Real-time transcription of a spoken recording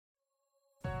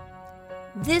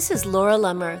This is Laura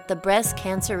Lummer, the Breast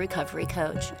Cancer Recovery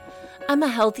Coach. I'm a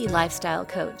healthy lifestyle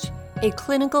coach, a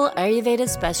clinical Ayurveda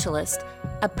specialist,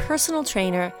 a personal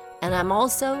trainer, and I'm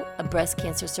also a breast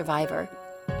cancer survivor.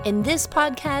 In this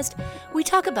podcast, we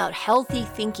talk about healthy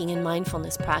thinking and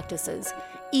mindfulness practices,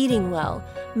 eating well,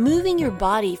 moving your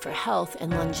body for health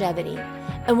and longevity,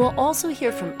 and we'll also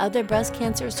hear from other breast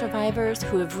cancer survivors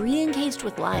who have re-engaged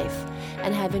with life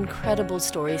and have incredible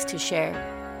stories to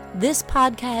share. This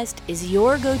podcast is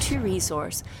your go-to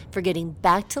resource for getting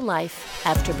back to life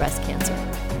after breast cancer.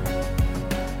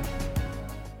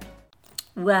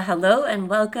 Well, hello and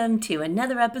welcome to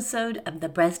another episode of the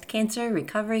Breast Cancer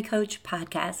Recovery Coach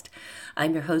podcast.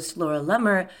 I'm your host, Laura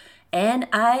Lummer, and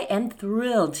I am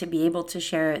thrilled to be able to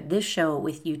share this show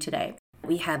with you today.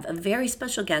 We have a very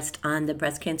special guest on the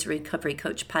Breast Cancer Recovery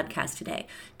Coach podcast today,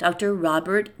 Dr.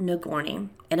 Robert Nagourney,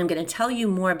 and I'm going to tell you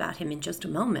more about him in just a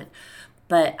moment.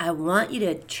 But I want you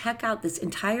to check out this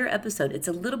entire episode. It's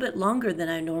a little bit longer than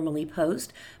I normally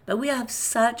post, but we have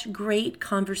such great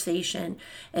conversation,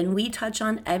 and we touch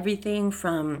on everything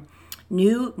from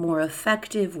new, more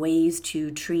effective ways to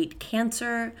treat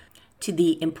cancer, to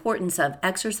the importance of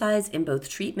exercise in both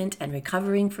treatment and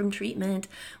recovering from treatment.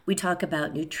 We talk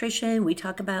about nutrition. We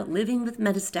talk about living with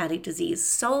metastatic disease.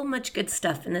 So much good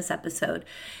stuff in this episode.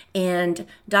 And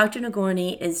Dr.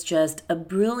 Nagourney is just a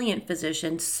brilliant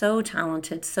physician, so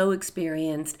talented, so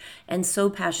experienced, and so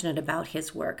passionate about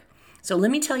his work. So let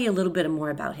me tell you a little bit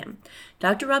more about him.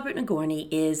 Dr. Robert Nagourney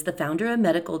is the founder and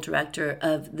medical director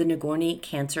of the Nagourney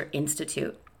Cancer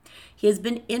Institute. He has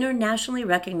been internationally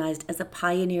recognized as a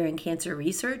pioneer in cancer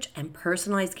research and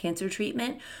personalized cancer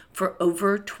treatment for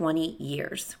over 20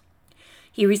 years.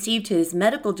 He received his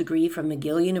medical degree from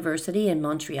McGill University in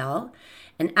Montreal,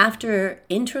 and after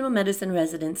internal medicine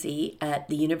residency at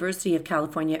the University of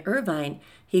California, Irvine,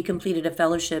 he completed a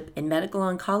fellowship in medical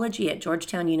oncology at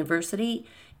Georgetown University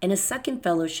and a second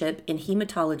fellowship in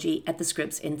hematology at the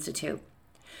Scripps Institute.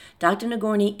 Dr.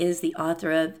 Nagourney is the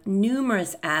author of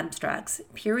numerous abstracts,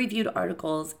 peer-reviewed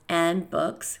articles, and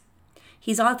books.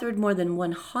 He's authored more than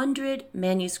 100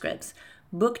 manuscripts,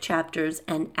 book chapters,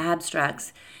 and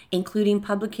abstracts, including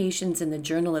publications in the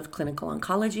Journal of Clinical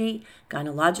Oncology,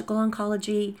 Gynecological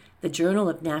Oncology, the Journal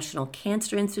of National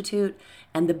Cancer Institute,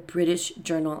 and the British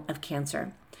Journal of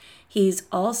Cancer. He's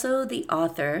also the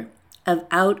author of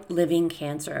Outliving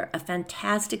Cancer, a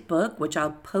fantastic book, which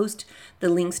I'll post the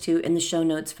links to in the show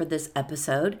notes for this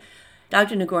episode.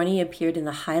 Dr. Nagourney appeared in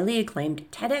the highly acclaimed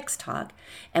TEDx talk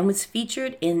and was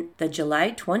featured in the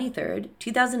July 23rd,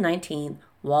 2019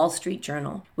 Wall Street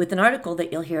Journal with an article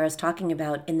that you'll hear us talking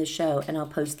about in the show, and I'll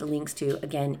post the links to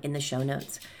again in the show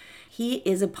notes. He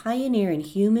is a pioneer in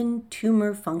human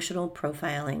tumor functional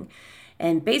profiling.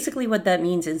 And basically what that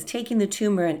means is taking the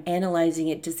tumor and analyzing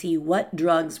it to see what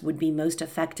drugs would be most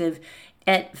effective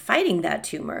at fighting that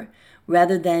tumor,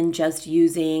 rather than just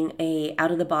using a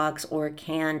out-of-the-box or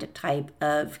canned type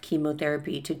of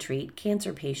chemotherapy to treat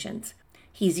cancer patients.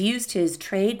 He's used his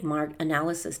trademark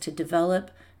analysis to develop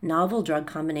novel drug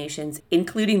combinations,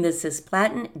 including the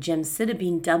cisplatin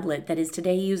gemcitabine doublet that is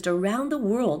today used around the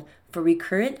world for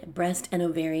recurrent breast and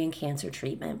ovarian cancer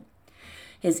treatment.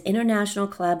 His international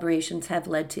collaborations have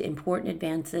led to important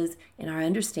advances in our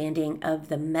understanding of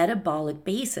the metabolic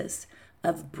basis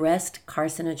of breast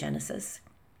carcinogenesis.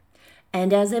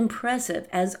 And as impressive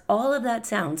as all of that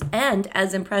sounds, and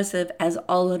as impressive as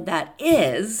all of that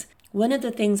is, one of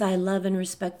the things I love and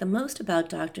respect the most about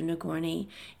Dr. Nagourney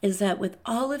is that with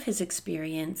all of his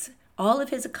experience, all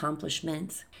of his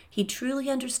accomplishments, he truly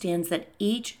understands that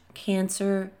each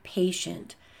cancer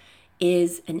patient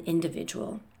is an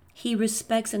individual. He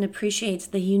respects and appreciates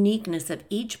the uniqueness of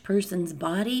each person's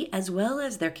body as well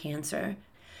as their cancer,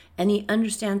 and he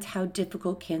understands how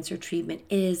difficult cancer treatment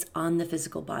is on the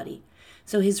physical body.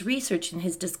 So his research and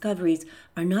his discoveries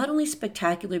are not only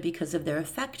spectacular because of their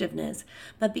effectiveness,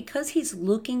 but because he's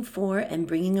looking for and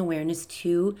bringing awareness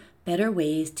to better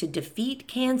ways to defeat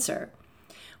cancer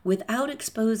without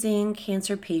exposing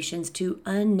cancer patients to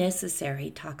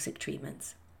unnecessary toxic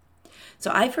treatments.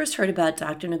 So I first heard about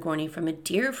Dr. Nagourney from a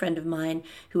dear friend of mine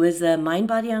who is a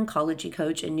mind-body oncology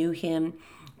coach and knew him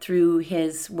through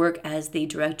his work as the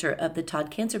director of the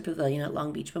Todd Cancer Pavilion at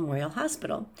Long Beach Memorial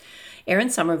Hospital. Erin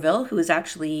Somerville, who was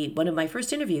actually one of my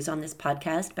first interviews on this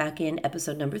podcast back in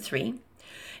episode number 3.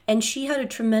 And she had a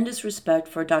tremendous respect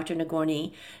for Dr.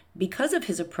 Nagourney because of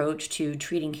his approach to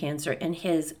treating cancer and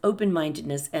his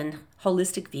open-mindedness and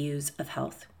holistic views of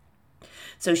health.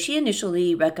 So she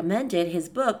initially recommended his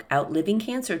book, Outliving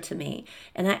Cancer, to me,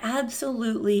 and I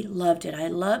absolutely loved it. I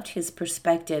loved his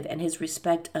perspective and his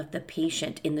respect of the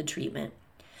patient in the treatment.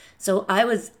 So I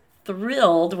was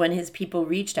thrilled when his people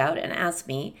reached out and asked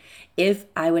me if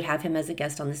I would have him as a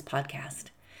guest on this podcast.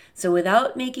 So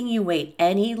without making you wait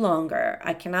any longer,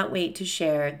 I cannot wait to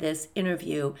share this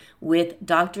interview with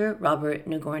Dr. Robert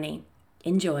Nagourney.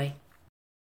 Enjoy.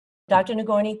 Dr.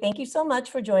 Nagourney, thank you so much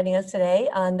for joining us today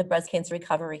on the Breast Cancer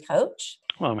Recovery Coach.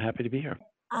 Well, I'm happy to be here.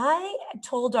 I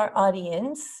told our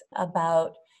audience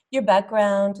about your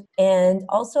background and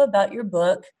also about your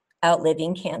book,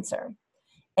 Outliving Cancer.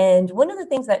 And one of the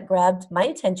things that grabbed my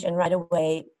attention right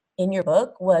away in your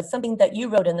book was something that you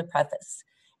wrote in the preface.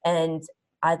 And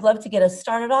I'd love to get us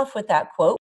started off with that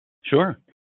quote. Sure.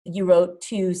 You wrote,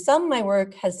 "To some, my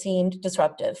work has seemed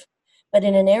disruptive, but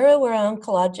in an era where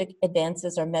oncologic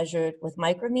advances are measured with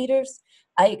micrometers,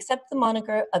 I accept the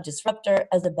moniker of disruptor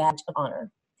as a badge of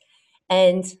honor."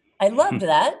 And I loved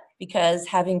that because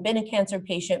having been a cancer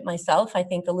patient myself, I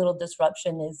think a little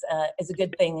disruption is a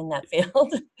good thing in that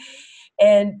field.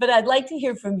 But I'd like to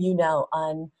hear from you now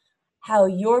on how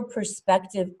your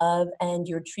perspective of and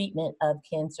your treatment of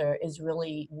cancer is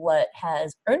really what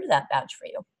has earned that badge for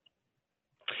you.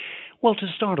 Well, to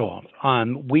start off,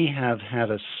 we have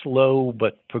had a slow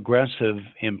but progressive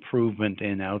improvement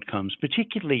in outcomes,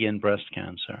 particularly in breast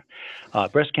cancer.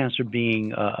 Breast cancer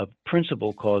being a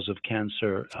principal cause of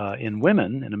cancer in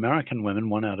women, in American women,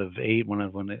 1 out of 8, 1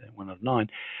 out of 9.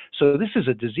 So this is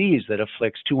a disease that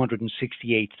afflicts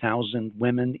 268,000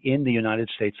 women in the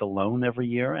United States alone every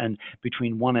year, and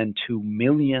between 1 and 2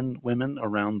 million women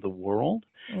around the world.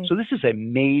 So this is a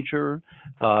major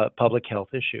public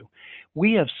health issue.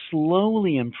 We have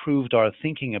slowly improved our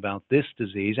thinking about this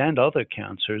disease and other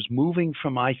cancers, moving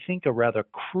from, I think, a rather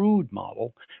crude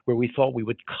model where we thought we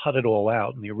would cut it all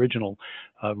out. And the original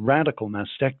radical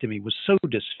mastectomy was so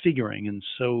disfiguring and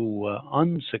so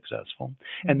unsuccessful.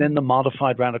 And then the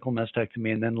modified radical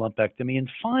mastectomy and then lumpectomy. And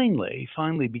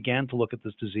finally began to look at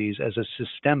this disease as a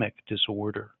systemic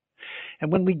disorder.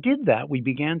 And when we did that, we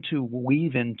began to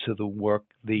weave into the work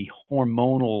the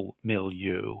hormonal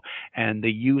milieu and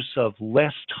the use of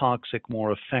less toxic,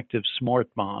 more effective smart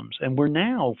bombs. And we're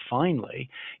now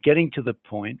finally getting to the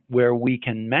point where we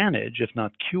can manage, if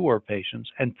not cure,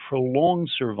 patients, and prolonged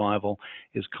survival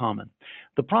is common.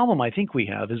 The problem I think we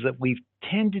have is that we've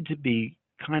tended to be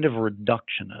kind of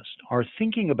reductionist. Our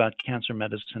thinking about cancer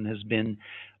medicine has been,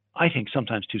 I think,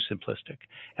 sometimes too simplistic.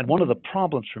 And one of the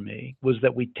problems for me was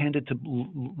that we tended to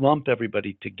lump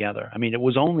everybody together. I mean, it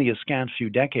was only a scant few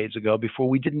decades ago before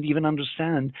we didn't even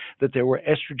understand that there were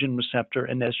estrogen receptor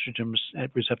and estrogen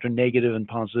receptor negative and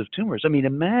positive tumors. I mean,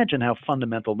 imagine how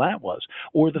fundamental that was.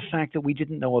 Or the fact that we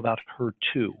didn't know about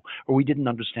HER2, or we didn't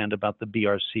understand about the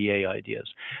BRCA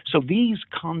ideas. So these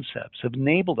concepts have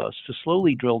enabled us to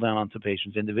slowly drill down onto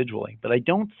patients individually. But I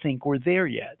don't think we're there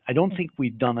yet. I don't think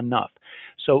we've done enough.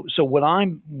 So what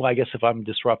I guess if I'm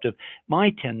disruptive,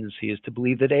 my tendency is to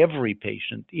believe that every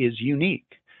patient is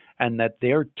unique and that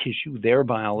their tissue, their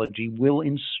biology will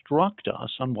instruct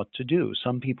us on what to do.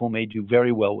 Some people may do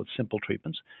very well with simple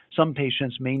treatments. Some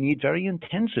patients may need very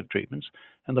intensive treatments.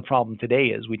 And the problem today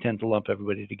is we tend to lump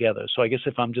everybody together. So I guess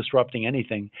if I'm disrupting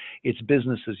anything, it's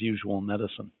business as usual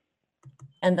medicine.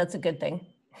 And that's a good thing.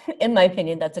 In my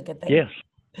opinion, that's a good thing. Yes.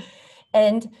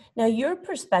 And now your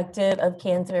perspective of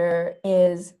cancer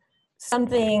is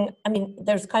something, I mean,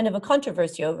 there's kind of a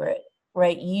controversy over it,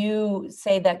 right? You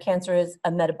say that cancer is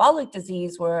a metabolic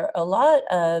disease where a lot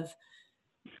of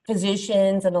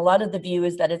physicians and a lot of the view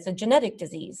is that it's a genetic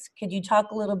disease. Could you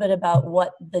talk a little bit about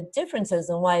what the difference is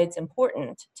and why it's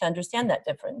important to understand that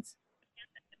difference?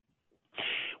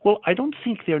 Well, I don't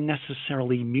think they're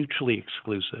necessarily mutually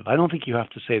exclusive. I don't think you have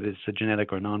to say that it's a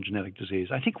genetic or non-genetic disease.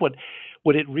 I think what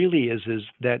it really is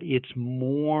that it's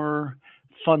more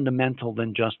fundamental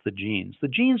than just the genes. The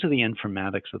genes are the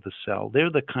informatics of the cell. They're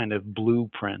the kind of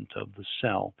blueprint of the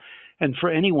cell. And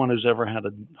for anyone who's ever had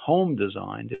a home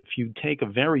designed, if you take a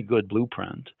very good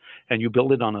blueprint and you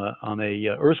build it on a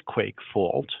earthquake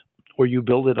fault, or you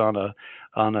build it on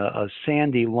a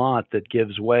sandy lot that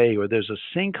gives way, or there's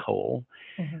a sinkhole,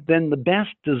 then the best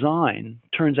design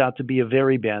turns out to be a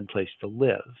very bad place to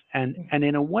live. And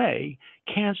in a way,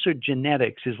 cancer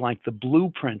genetics is like the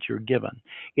blueprint you're given.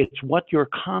 It's what your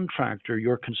contractor,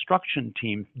 your construction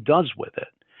team does with it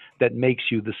that makes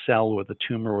you the cell or the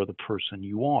tumor or the person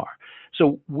you are.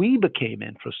 So we became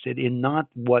interested in not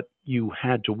what you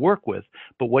had to work with,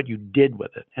 but what you did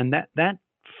with it. And that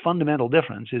fundamental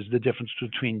difference is the difference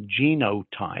between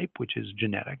genotype, which is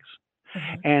genetics,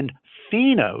 and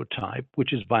phenotype,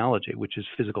 which is biology, which is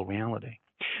physical reality.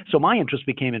 So my interest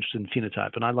became interested in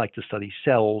phenotype, and I like to study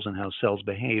cells and how cells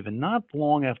behave. And not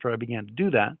long after I began to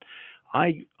do that,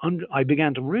 I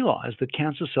began to realize that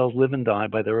cancer cells live and die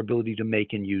by their ability to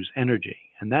make and use energy.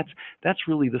 And that's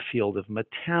really the field of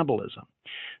metabolism.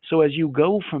 So as you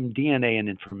go from DNA and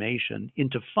information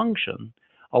into function,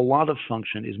 a lot of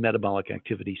function is metabolic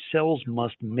activity. Cells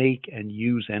must make and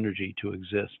use energy to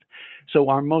exist. So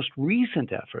our most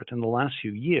recent effort in the last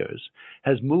few years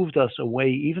has moved us away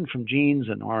even from genes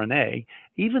and RNA,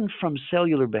 even from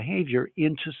cellular behavior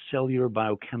into cellular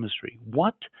biochemistry.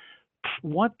 What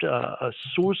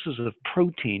sources of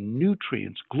protein,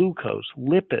 nutrients, glucose,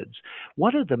 lipids,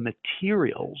 what are the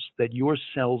materials that your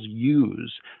cells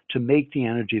use to make the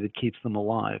energy that keeps them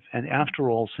alive? And after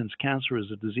all, since cancer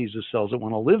is a disease of cells that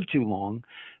want to live too long,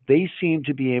 they seem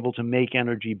to be able to make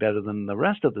energy better than the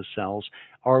rest of the cells.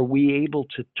 Are we able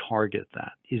to target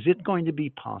that? Is it going to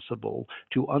be possible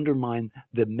to undermine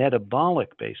the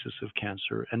metabolic basis of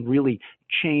cancer and really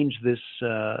change this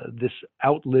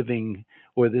outliving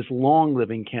or this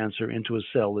long-living cancer into a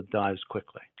cell that dies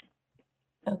quickly?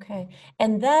 Okay.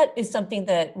 And that is something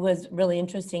that was really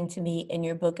interesting to me in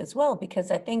your book as well, because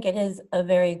I think it is a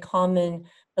very common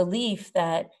belief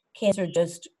that cancer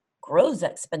just grows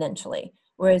exponentially.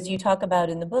 Whereas you talk about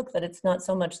in the book that it's not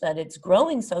so much that it's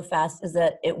growing so fast as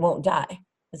that it won't die.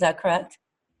 Is that correct?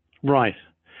 Right.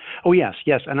 Oh, yes,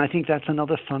 yes. And I think that's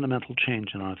another fundamental change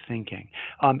in our thinking.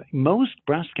 Most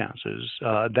breast cancers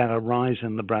that arise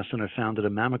in the breast and are found at a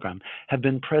mammogram have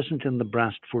been present in the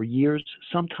breast for years,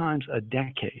 sometimes a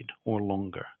decade or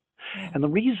longer. Wow. And the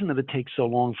reason that it takes so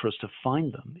long for us to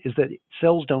find them is that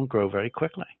cells don't grow very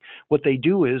quickly. What they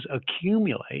do is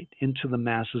accumulate into the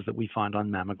masses that we find on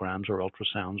mammograms or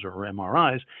ultrasounds or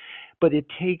MRIs, but it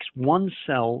takes one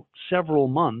cell several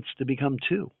months to become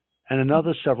two, and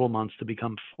another several months to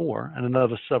become four, and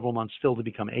another several months still to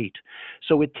become eight.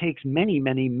 So it takes many,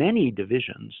 many, many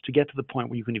divisions to get to the point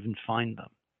where you can even find them.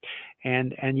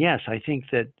 And yes, I think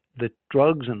that the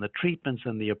drugs and the treatments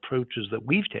and the approaches that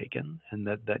we've taken, and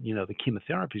that the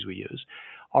chemotherapies we use,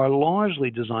 are largely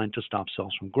designed to stop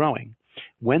cells from growing.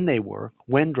 When they work,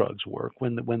 when drugs work,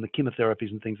 when the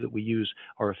chemotherapies and things that we use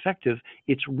are effective,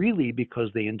 it's really because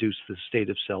they induce the state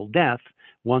of cell death,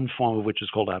 one form of which is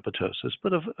called apoptosis,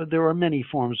 but there are many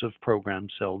forms of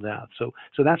programmed cell death. So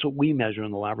that's what we measure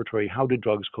in the laboratory. How do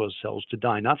drugs cause cells to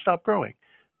die? Not stop growing,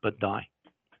 but die.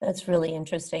 That's really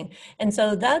interesting. And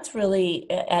so that's really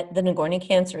at the Nagourney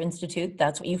Cancer Institute,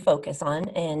 that's what you focus on.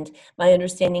 And my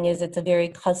understanding is it's a very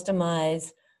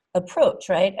customized approach,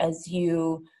 right? As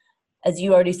you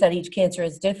already said, each cancer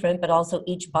is different, but also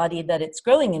each body that it's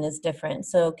growing in is different.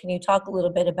 So can you talk a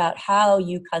little bit about how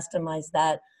you customize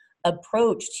that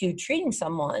approach to treating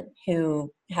someone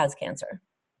who has cancer?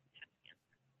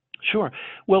 Sure.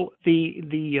 Well, the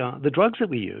drugs that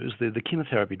we use, the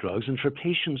chemotherapy drugs, and for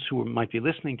patients who might be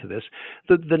listening to this,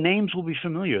 the names will be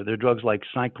familiar. They're drugs like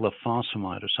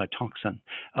cyclophosphamide or Cytoxan,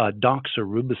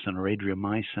 doxorubicin or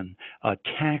adriamycin,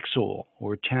 Taxol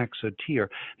or Taxotere.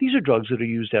 These are drugs that are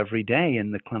used every day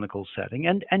in the clinical setting,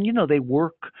 and they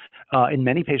work in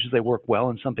many patients. They work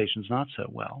well, in some patients not so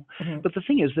well. Mm-hmm. But the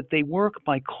thing is that they work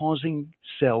by causing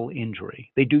cell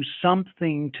injury. They do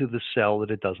something to the cell that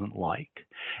it doesn't like.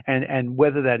 And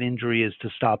whether that injury is to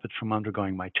stop it from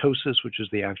undergoing mitosis, which is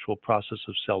the actual process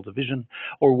of cell division,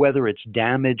 or whether it's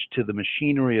damage to the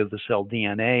machinery of the cell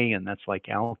DNA, and that's like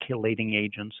alkylating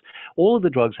agents, all of the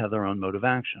drugs have their own mode of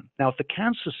action. Now, if the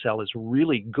cancer cell is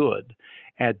really good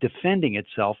at defending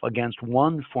itself against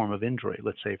one form of injury,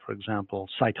 let's say, for example,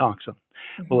 Cytoxan.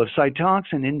 Well, if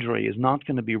Cytoxan injury is not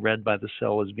going to be read by the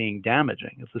cell as being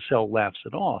damaging, if the cell laughs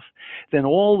it off, then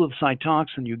all of the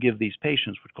Cytoxan you give these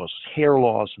patients, which causes hair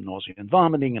loss and nausea and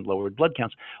vomiting and lowered blood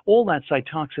counts, all that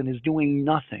Cytoxan is doing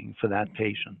nothing for that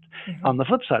patient. On the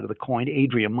flip side of the coin,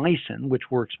 adriamycin,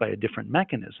 which works by a different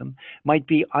mechanism, might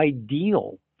be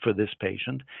ideal for this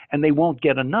patient, and they won't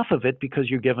get enough of it because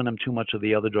you're giving them too much of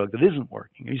the other drug that isn't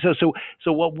working.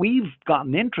 So what we've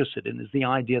gotten interested in is the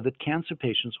idea that cancer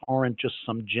patients aren't just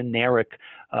some generic,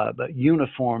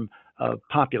 uniform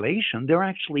population. They're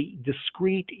actually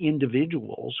discrete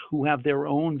individuals who have their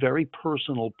own very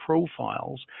personal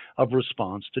profiles of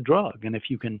response to drug. And if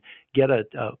you can get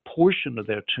a portion of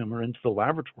their tumor into the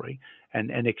laboratory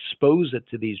and expose it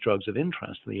to these drugs of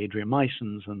interest, the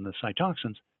adriamycins and the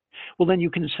Cytoxans, well, then you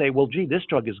can say, well, gee, this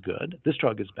drug is good, this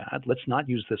drug is bad, let's not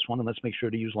use this one, and let's make sure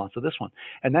to use lots of this one.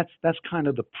 And that's kind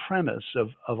of the premise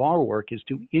of our work, is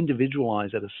to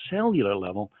individualize at a cellular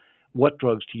level what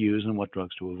drugs to use and what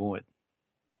drugs to avoid.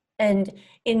 And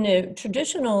in a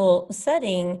traditional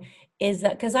setting, is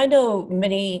that, because I know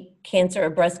many cancer or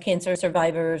breast cancer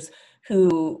survivors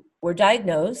who were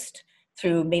diagnosed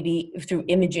through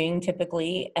imaging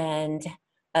typically, and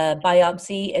a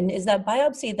biopsy, and is that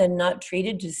biopsy then not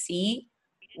treated to see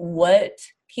what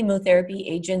chemotherapy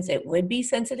agents it would be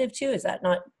sensitive to? Is that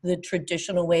not the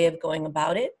traditional way of going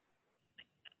about it?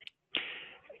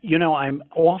 I'm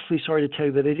awfully sorry to tell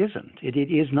you that it isn't. It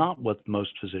is not what most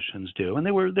physicians do, and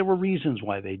there were reasons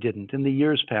why they didn't. In the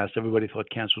years past, everybody thought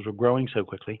cancers were growing so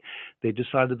quickly. They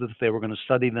decided that if they were going to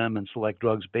study them and select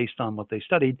drugs based on what they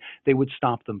studied, they would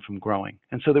stop them from growing.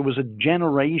 And so there was a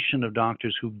generation of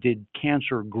doctors who did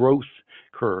cancer growth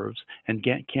curves and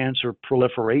get cancer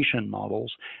proliferation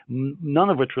models,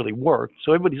 none of which really worked.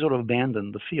 So everybody sort of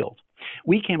abandoned the field.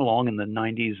 We came along in the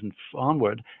 90s and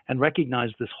onward and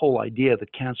recognized this whole idea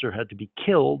that cancer had to be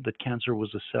killed, that cancer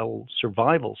was a cell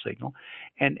survival signal.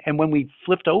 And when we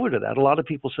flipped over to that, a lot of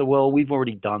people said, well, we've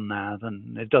already done that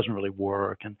and it doesn't really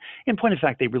work. And in point of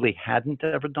fact, they really hadn't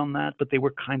ever done that, but they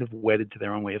were kind of wedded to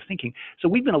their own way of thinking. So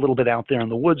we've been a little bit out there in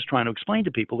the woods trying to explain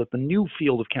to people that the new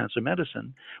field of cancer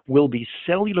medicine will be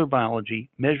cellular biology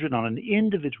measured on an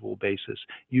individual basis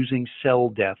using cell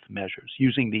death measures,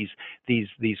 using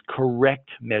these correct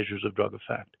measures of drug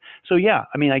effect. So yeah,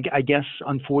 I mean, I guess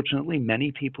unfortunately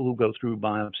many people who go through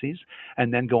biopsies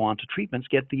and then go on to treatments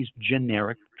get these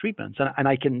generic treatments. And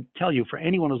I can tell you, for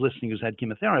anyone who's listening who's had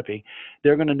chemotherapy,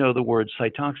 they're going to know the words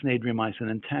Cytoxan,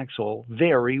 Adriamycin, and Taxol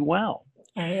very well.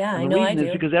 Oh yeah, And I the know I reason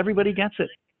is do. because everybody gets it.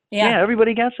 Yeah. Yeah,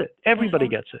 everybody gets it. Everybody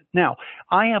Uh-huh. gets it. Now,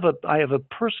 I have a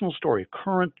personal story,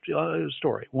 current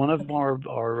story. One of Okay.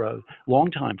 our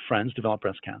longtime friends developed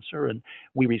breast cancer, and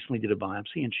we recently did a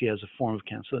biopsy, and she has a form of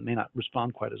cancer that may not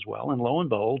respond quite as well. And lo and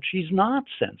behold, she's not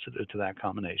sensitive to that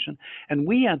combination. And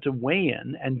we had to weigh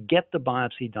in and get the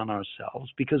biopsy done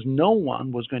ourselves because no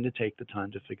one was going to take the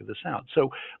time to figure this out. So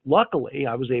luckily,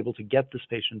 I was able to get this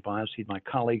patient biopsied. My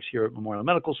colleagues here at Memorial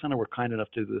Medical Center were kind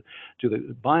enough to do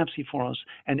the biopsy for us,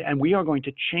 and we are going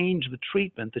to change the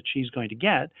treatment that she's going to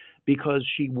get because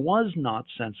she was not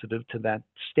sensitive to that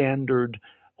standard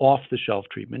off-the-shelf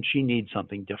treatment. She needs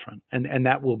something different, and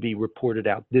that will be reported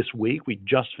out this week. We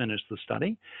just finished the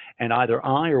study, and either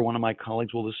I or one of my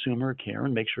colleagues will assume her care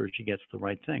and make sure she gets the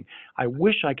right thing. I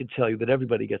wish I could tell you that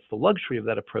everybody gets the luxury of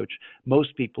that approach.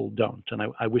 Most people don't, and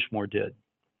I wish more did.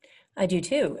 I do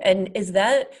too. And is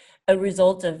that a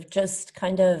result of just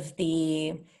kind of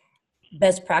the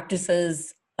best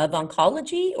practices of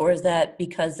oncology, or is that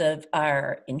because of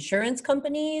our insurance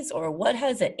companies, or what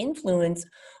has an influence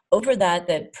over that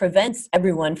that prevents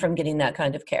everyone from getting that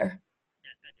kind of care?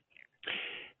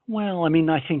 Well, I mean,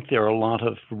 I think there are a lot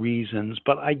of reasons,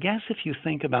 but I guess if you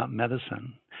think about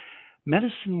medicine,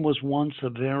 medicine was once a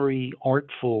very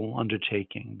artful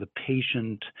undertaking. The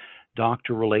patient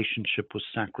doctor relationship was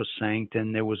sacrosanct,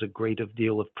 and there was a great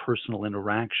deal of personal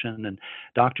interaction, and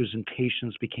doctors and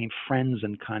patients became friends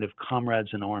and kind of comrades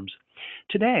in arms.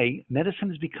 Today, medicine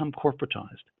has become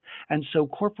corporatized. And so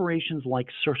corporations like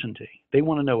certainty. They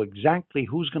want to know exactly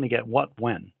who's going to get what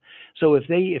when. So if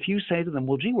you say to them,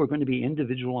 well, gee, we're going to be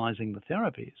individualizing the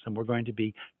therapies and we're going to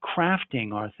be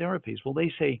crafting our therapies, well,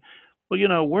 they say,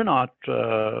 well, we're not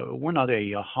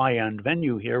a high-end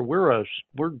venue here. We're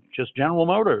just General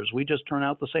Motors. We just turn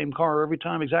out the same car every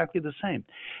time, exactly the same.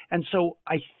 And so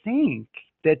I think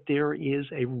that there is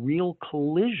a real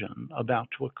collision about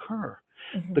to occur.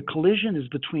 The Mhm. collision is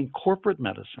between corporate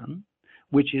medicine,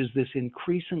 which is this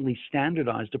increasingly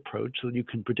standardized approach so that you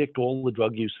can predict all the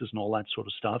drug uses and all that sort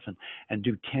of stuff and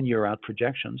do 10-year out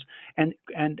projections, and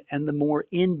the more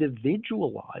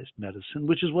individualized medicine,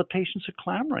 which is what patients are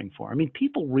clamoring for. I mean,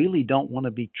 people really don't want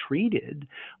to be treated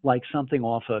like something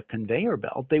off a conveyor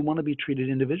belt. They want to be treated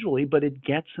individually, but it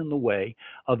gets in the way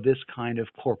of this kind of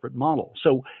corporate model.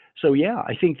 So yeah,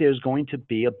 I think there's going to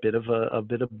be a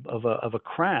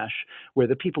crash where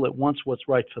the people that wants what's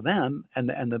right for them and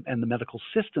the medical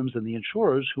systems and the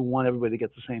insurers who want everybody to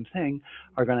get the same thing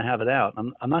are going to have it out.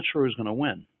 I'm not sure who's going to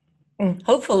win.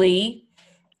 Hopefully,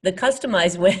 the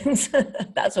customized wins.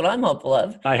 That's what I'm hopeful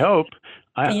of. I hope.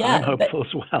 I'm Yeah, but hopeful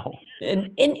as well.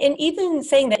 and even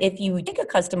saying that if you take a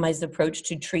customized approach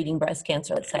to treating breast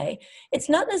cancer, let's say, it's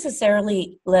not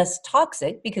necessarily less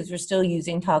toxic because we're still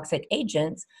using toxic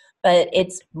agents, but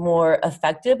it's more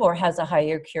effective or has a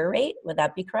higher cure rate. Would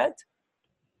that be correct?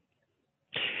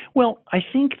 Well, I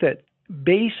think that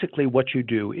basically what you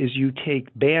do is you take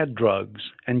bad drugs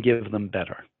and give them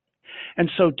better. And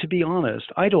so, to be honest,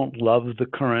 I don't love the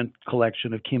current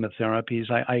collection of chemotherapies.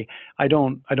 I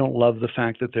don't love the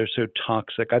fact that they're so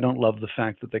toxic. I don't love the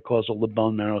fact that they cause all the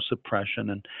bone marrow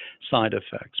suppression and side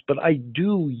effects. But I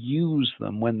do use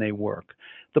them when they work.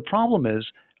 The problem is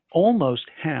almost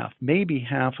half, maybe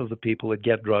half of the people that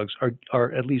get drugs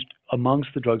are at least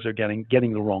amongst the drugs are getting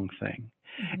the wrong thing.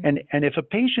 Mm-hmm. And if a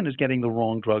patient is getting the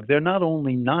wrong drug, they're not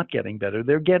only not getting better,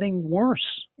 they're getting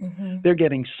worse. Mm-hmm. They're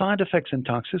getting side effects and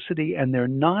toxicity, and they're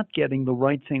not getting the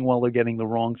right thing while they're getting the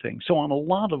wrong thing. So on a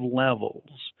lot of levels,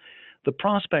 the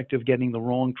prospect of getting the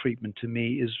wrong treatment to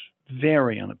me is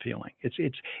very unappealing.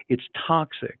 It's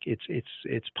toxic.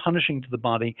 It's punishing to the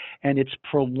body, and it's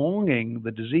prolonging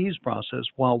the disease process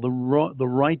while the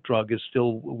right drug is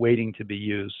still waiting to be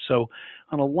used. So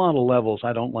on a lot of levels,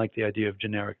 I don't like the idea of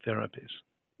generic therapies.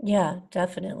 Yeah,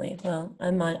 definitely. Well,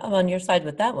 I'm on your side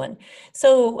with that one.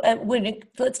 So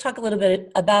let's talk a little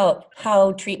bit about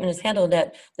how treatment is handled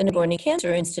at the Nagourney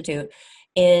Cancer Institute.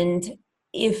 And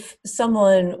if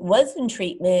someone was in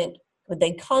treatment, would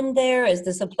they come there? Is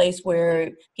this a place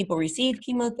where people receive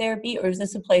chemotherapy, or is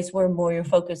this a place where more you're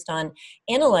focused on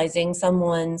analyzing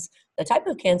the type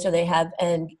of cancer they have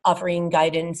and offering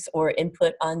guidance or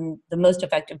input on the most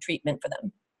effective treatment for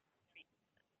them?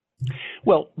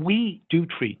 Well, we do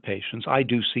treat patients. I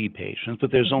do see patients,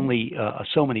 but there's Mhm. only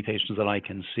so many patients that I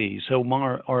can see. So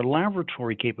our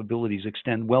laboratory capabilities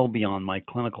extend well beyond my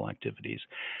clinical activities.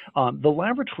 The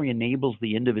laboratory enables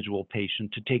the individual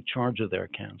patient to take charge of their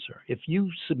cancer. If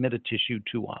you submit a tissue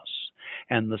to us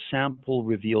and the sample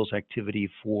reveals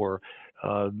activity for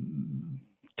uh,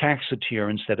 Taxotere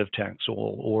instead of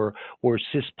Taxol or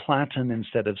cisplatin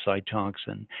instead of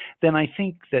Cytoxan, then I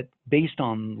think that based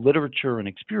on literature and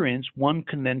experience, one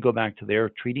can then go back to their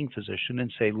treating physician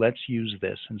and say, let's use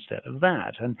this instead of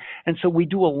that. And so we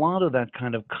do a lot of that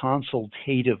kind of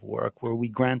consultative work where we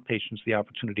grant patients the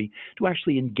opportunity to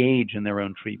actually engage in their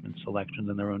own treatment selections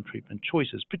and their own treatment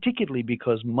choices, particularly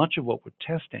because much of what we're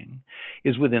testing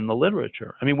is within the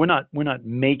literature. I mean, we're not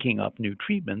making up new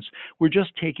treatments. We're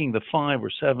just taking the 5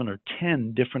 or 7 or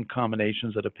 10 different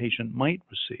combinations that a patient might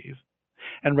receive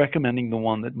and recommending the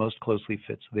one that most closely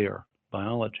fits their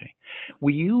biology.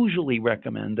 We usually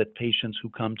recommend that patients who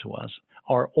come to us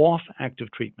are off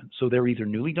active treatment. So they're either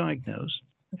newly diagnosed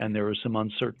and there are some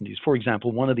uncertainties. For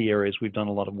example, one of the areas we've done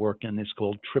a lot of work in is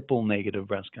called triple negative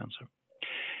breast cancer.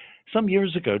 Some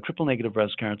years ago, triple negative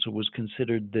breast cancer was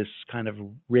considered this kind of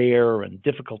rare and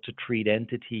difficult to treat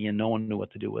entity, and no one knew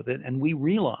what to do with it. And we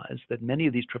realized that many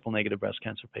of these triple negative breast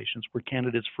cancer patients were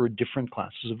candidates for different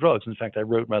classes of drugs. In fact, I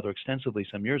wrote rather extensively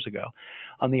some years ago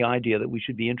on the idea that we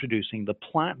should be introducing the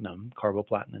platinum,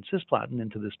 carboplatin and cisplatin,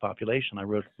 into this population. I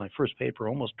wrote my first paper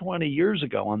almost 20 years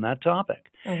ago on that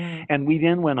topic. Oh, wow. And we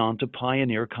then went on to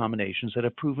pioneer combinations that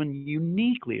have proven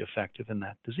uniquely effective in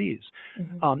that disease.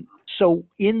 Mhm. So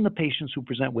in the patients who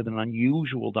present with an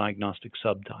unusual diagnostic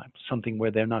subtype, something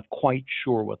where they're not quite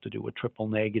sure what to do, a triple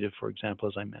negative, for example,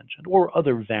 as I mentioned, or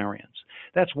other variants,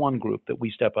 that's one group that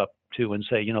we step up to and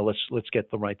say, let's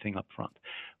get the right thing up front.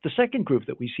 The second group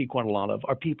that we see quite a lot of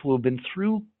are people who have been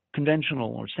through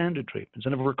conventional or standard treatments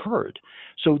and have recurred.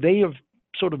 So they have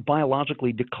sort of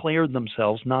biologically declared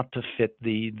themselves not to fit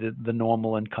the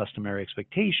normal and customary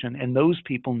expectation, and those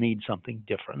people need something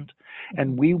different.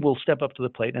 And we will step up to the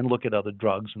plate and look at other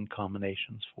drugs and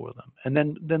combinations for them. And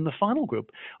then the final group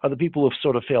are the people who have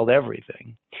sort of failed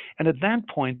everything. And at that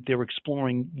point, they're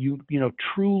exploring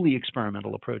truly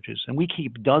experimental approaches. And we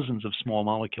keep dozens of small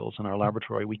molecules in our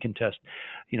laboratory. We can test,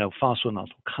 phosphonol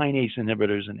kinase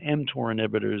inhibitors and mTOR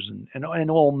inhibitors and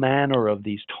all manner of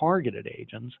these targeted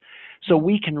agents. So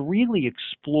we can really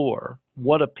explore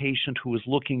what a patient who is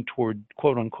looking toward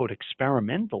quote unquote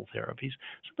experimental therapies,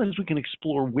 sometimes we can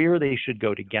explore where they should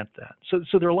go to get that.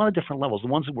 So there are a lot of different levels. The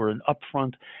ones that were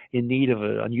upfront in need of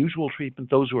an unusual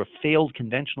treatment, those who have failed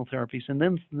conventional therapies, and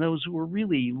then those who are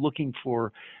really looking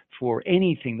for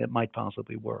anything that might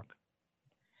possibly work.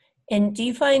 And do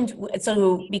you find,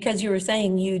 so because you were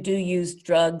saying you do use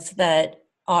drugs that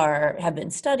have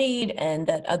been studied and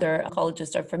that other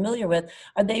oncologists are familiar with,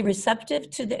 are they receptive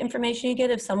to the information you get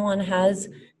if someone has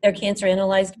their cancer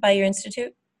analyzed by your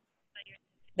institute?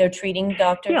 They're treating Yeah,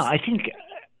 doctors? I think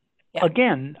Yeah.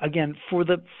 again, for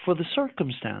the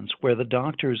circumstance where the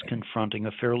doctor is confronting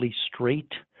a fairly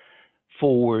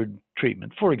straightforward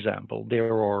treatment. For example,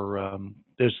 there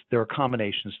are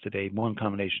combinations today. One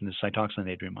combination is Cytoxan and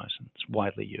Adriamycin. It's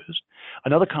widely used.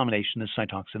 Another combination is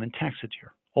Cytoxan and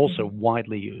Taxotere, also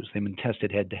widely used. They've been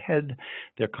tested head to head.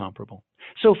 They're comparable.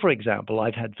 So, for example,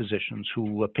 I've had physicians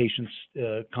who patients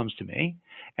comes to me,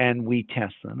 and we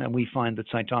test them, and we find that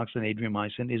Cytoxan and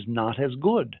Adriamycin is not as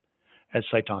good as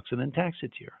Cytoxan and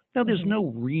Taxotere. Now, there's no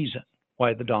reason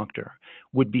why the doctor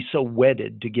would be so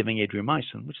wedded to giving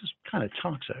Adriamycin, which is kind of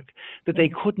toxic, that they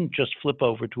couldn't just flip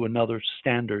over to another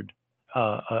standard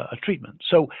a treatment.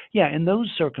 So yeah, in those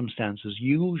circumstances,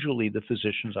 usually the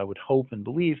physicians, I would hope and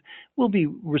believe, will be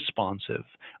responsive.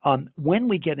 When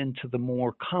we get into the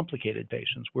more complicated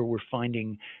patients where we're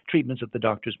finding treatments that the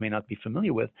doctors may not be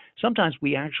familiar with, sometimes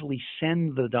we actually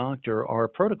send the doctor our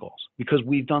protocols because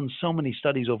we've done so many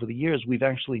studies over the years. We've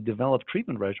actually developed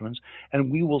treatment regimens,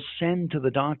 and we will send to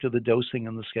the doctor the dosing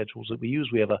and the schedules that we use.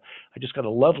 I just got a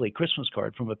lovely Christmas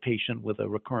card from a patient with a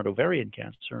recurrent ovarian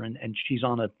cancer, and she's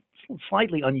on a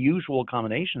slightly unusual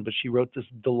combination, but she wrote this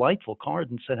delightful card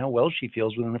and said how well she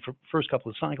feels within the first couple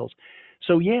of cycles.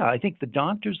 So yeah, I think the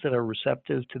doctors that are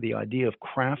receptive to the idea of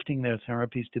crafting their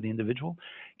therapies to the individual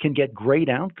can get great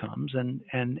outcomes,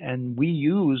 and we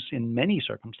use in many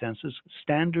circumstances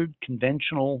standard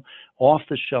conventional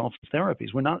off-the-shelf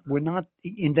therapies. We're not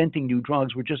inventing new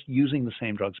drugs, we're just using the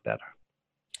same drugs better.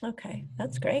 Okay,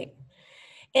 that's great.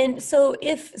 And so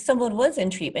if someone was in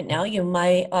treatment now,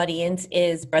 my audience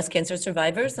is breast cancer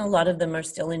survivors, and a lot of them are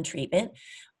still in treatment.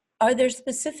 Are there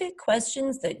specific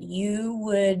questions that you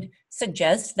would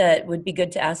suggest that would be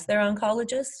good to ask their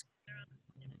oncologist?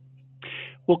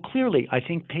 Well, clearly, I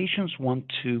think patients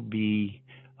want to be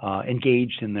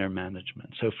engaged in their management.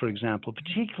 So, for example,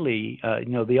 particularly,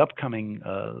 the upcoming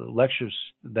lectures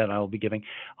that I'll be giving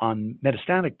on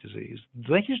metastatic disease,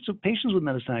 patients with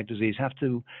metastatic disease have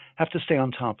to stay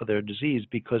on top of their disease,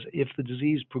 because if the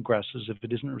disease progresses, if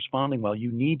it isn't responding well,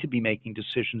 you need to be making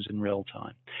decisions in real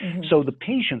time. Mm-hmm. So the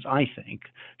patients, I think,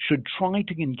 should try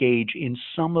to engage in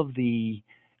some of the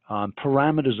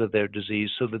parameters of their disease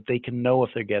so that they can know if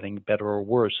they're getting better or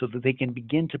worse, so that they can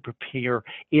begin to prepare,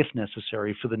 if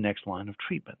necessary, for the next line of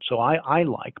treatment. So I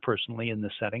like, personally, in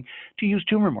this setting, to use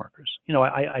tumor markers.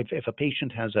 If a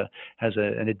patient has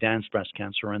an advanced breast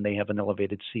cancer and they have an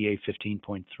elevated CA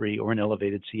 15.3 or an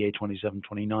elevated CA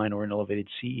 2729 or an elevated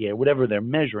CEA, whatever they're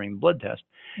measuring, the blood test,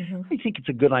 mm-hmm. I think it's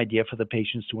a good idea for the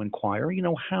patients to inquire,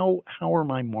 how are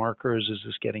my markers? Is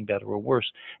this getting better or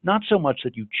worse? Not so much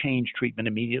that you change treatment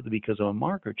immediately because of a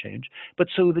marker change, but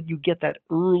so that you get that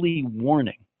early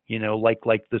warning,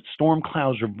 like the storm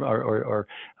clouds are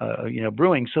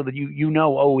brewing, so that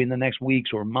in the next weeks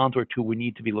or month or two we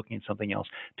need to be looking at something else.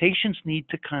 Patients need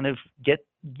to kind of get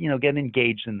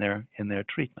engaged in their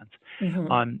treatment.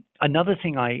 Mm-hmm. Another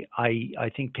thing I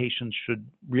think patients should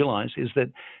realize is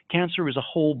that cancer is a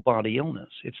whole body illness.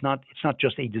 It's not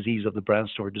just a disease of the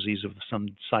breast or a disease of some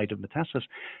site of metastasis.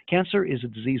 Cancer is a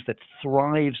disease that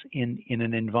thrives in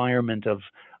an environment of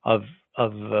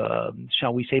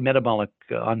shall we say, metabolic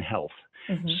unhealth.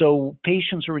 Mm-hmm. So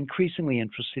patients are increasingly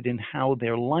interested in how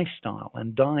their lifestyle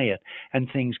and diet and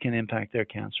things can impact their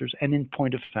cancers. And in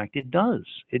point of fact, it does.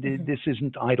 Mm-hmm. This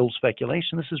isn't idle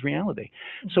speculation. This is reality.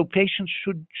 Mm-hmm. So patients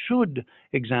should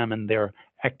examine their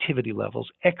activity levels.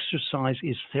 Exercise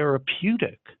is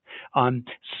therapeutic.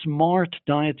 Smart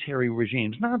dietary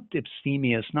regimes, not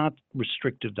abstemious, not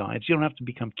restrictive diets. You don't have to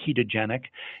become ketogenic.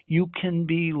 You can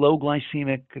be low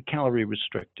glycemic, calorie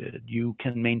restricted. You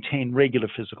can maintain regular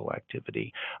physical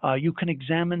activity. You can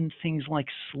examine things like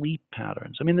sleep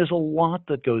patterns. I mean, there's a lot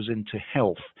that goes into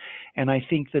health. And I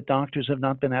think that doctors have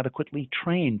not been adequately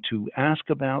trained to ask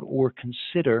about or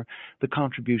consider the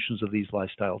contributions of these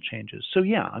lifestyle changes. So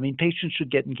yeah, I mean, patients should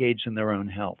get engaged in their own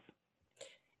health.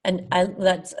 And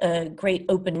that's a great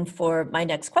opening for my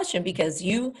next question, because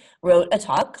you wrote a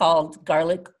talk called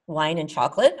Garlic, Wine, and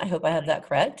Chocolate. I hope I have that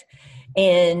correct.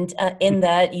 And in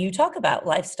that you talk about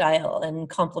lifestyle and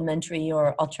complementary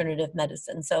or alternative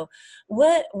medicine. So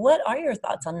what are your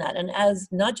thoughts on that? And as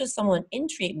not just someone in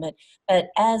treatment, but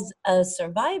as a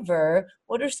survivor,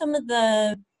 what are some of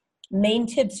the main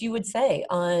tips you would say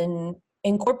on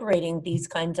incorporating these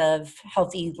kinds of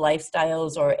healthy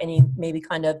lifestyles or any maybe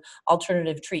kind of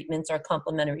alternative treatments or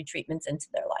complementary treatments into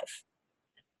their life?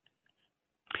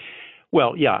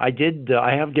 Well, yeah,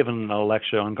 I have given a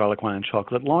lecture on garlic, wine, and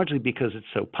chocolate, largely because it's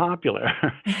so popular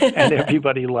and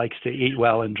everybody likes to eat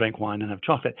well and drink wine and have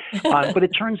chocolate. But it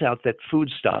turns out that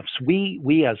foodstuffs,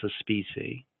 we as a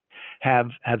species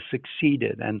have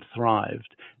succeeded and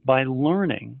thrived by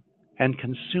learning and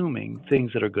consuming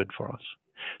things that are good for us.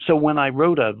 So when I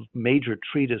wrote a major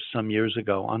treatise some years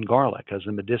ago on garlic as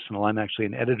a medicinal, I'm actually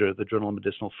an editor of the Journal of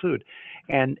Medicinal Food,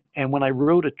 and when I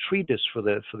wrote a treatise for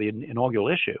the inaugural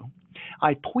issue,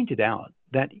 I pointed out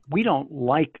that we don't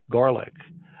like garlic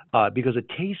because it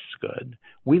tastes good.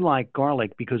 We like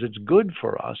garlic because it's good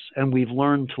for us, and we've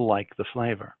learned to like the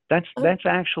flavor. That's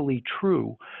actually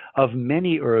true of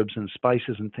many herbs and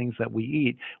spices and things that we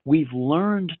eat. We've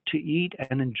learned to eat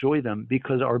and enjoy them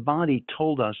because our body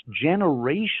told us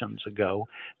generations ago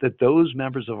that those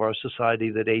members of our society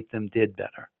that ate them did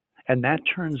better. And that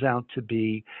turns out to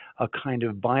be a kind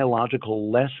of biological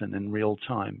lesson in real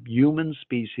time. Human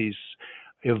species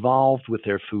evolved with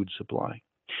their food supply.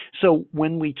 So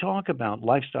when we talk about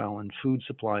lifestyle and food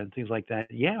supply and things like that,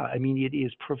 yeah, I mean, it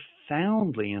is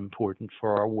profoundly important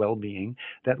for our well-being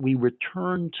that we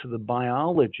return to the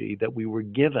biology that we were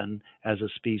given as a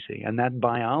species. And that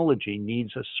biology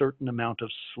needs a certain amount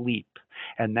of sleep.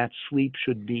 And that sleep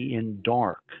should be in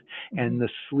dark. And the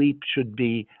sleep should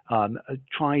be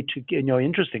try to,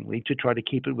 interestingly, to try to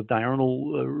keep it with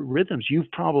diurnal rhythms.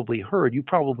 You've probably heard, you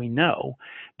probably know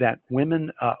that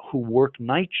women who work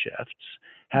night shifts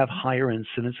have higher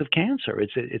incidence of cancer.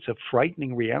 It's a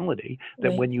frightening reality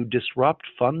that Right. when you disrupt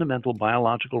fundamental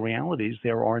biological realities,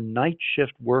 there are night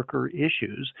shift worker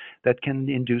issues that can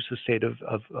induce a state of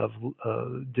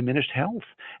diminished health.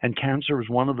 And cancer is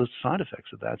one of the side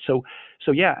effects of that. So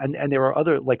yeah, and there are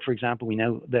other, like, for example, we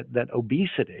know that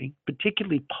obesity,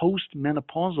 particularly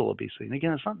post-menopausal obesity, and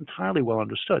again, it's not entirely well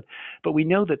understood, but we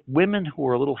know that women who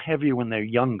are a little heavier when they're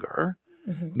younger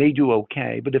may do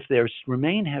okay, but if they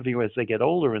remain heavier as they get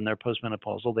older and they're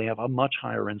postmenopausal, they have a much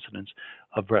higher incidence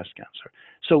of breast cancer.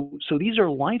 So these are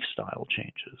lifestyle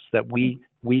changes that we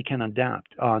can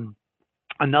adapt.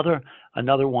 Another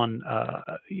one,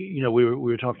 we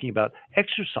were talking about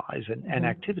exercise and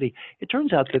activity. It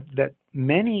turns out that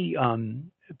many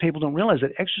people don't realize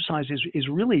that exercise is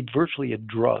really virtually a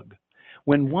drug.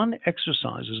 When one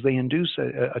exercises, they induce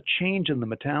a change in the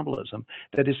metabolism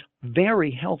that is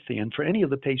very healthy. And for any of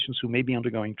the patients who may be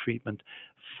undergoing treatment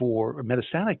for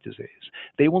metastatic disease,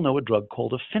 they will know a drug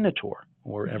called Afinitor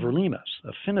or everolimus.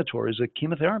 Afinitor is a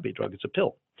chemotherapy drug. It's a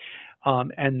pill.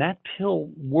 And that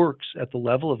pill works at the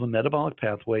level of a metabolic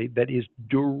pathway that is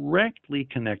directly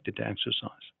connected to exercise.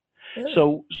 Really?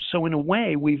 So in a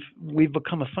way, we've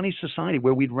become a funny society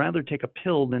where we'd rather take a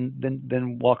pill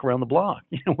than walk around the block.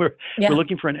 We're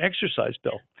looking for an exercise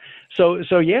pill.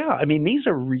 So yeah, I mean, these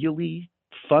are really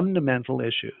fundamental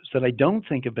issues that I don't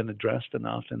think have been addressed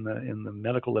enough in the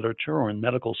medical literature or in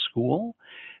medical school.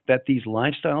 That these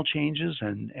lifestyle changes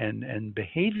and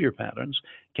behavior patterns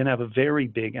can have a very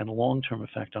big and long-term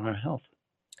effect on our health.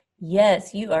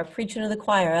 Yes, you are preaching to the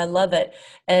choir. I love it.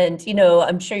 And,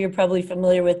 I'm sure you're probably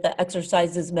familiar with the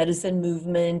exercise is medicine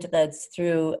movement that's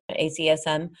through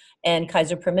ACSM and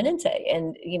Kaiser Permanente.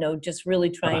 And, just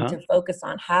really trying to focus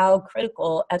on how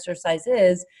critical exercise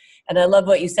is. And I love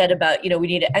what you said about, we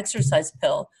need an exercise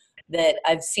pill. That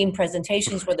I've seen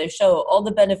presentations where they show all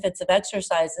the benefits of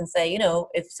exercise and say,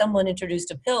 if someone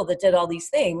introduced a pill that did all these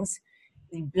things,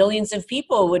 billions of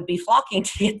people would be flocking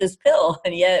to get this pill.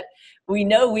 And yet we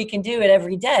know we can do it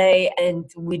every day and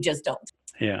we just don't.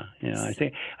 Yeah, I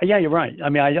think, you're right. I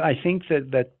mean, I think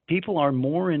that people are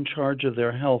more in charge of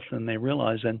their health than they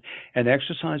realize, and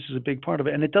exercise is a big part of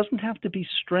it. And it doesn't have to be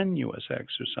strenuous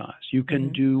exercise. You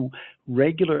can do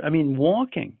regular. I mean,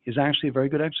 walking is actually a very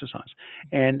good exercise,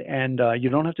 and you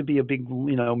don't have to be a big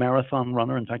marathon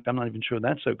runner. In fact, I'm not even sure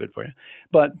that's so good for you.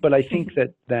 But I think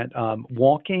that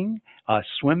walking,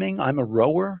 swimming. I'm a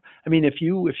rower. I mean, if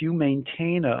you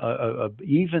maintain a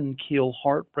even keel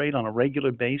heart rate on a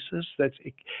regular basis,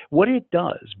 what it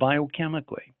does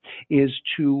biochemically is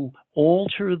to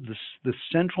alter the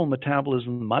central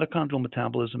metabolism, the mitochondrial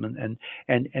metabolism,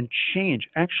 and change,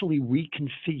 actually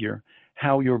reconfigure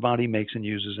how your body makes and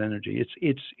uses energy.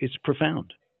 It's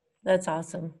profound. That's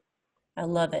awesome. I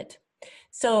love it.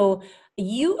 So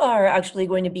you are actually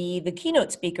going to be the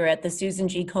keynote speaker at the Susan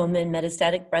G. Komen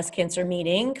Metastatic Breast Cancer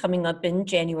meeting coming up in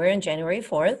January, on January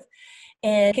 4th.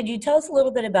 And could you tell us a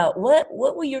little bit about what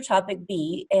will your topic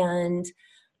be, and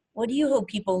what do you hope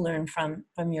people learn from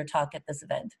your talk at this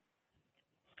event?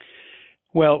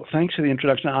 Well, thanks for the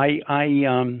introduction.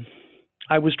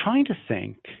 I was trying to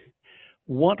think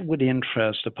what would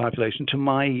interest a population. To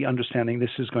my understanding,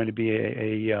 this is going to be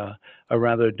a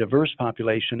rather diverse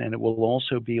population, and it will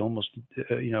also be almost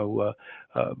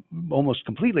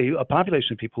completely a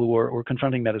population of people who are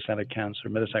confronting metastatic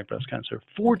breast cancer.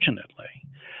 Fortunately,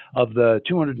 of the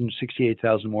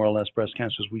 268,000 more or less breast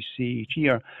cancers we see each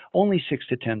year, only 6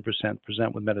 to 10%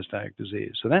 present with metastatic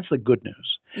disease. So that's the good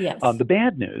news. Yes. The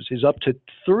bad news is up to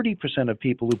 30% of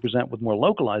people who present with more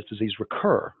localized disease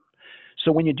recur.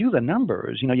 So when you do the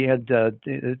numbers, you had 10%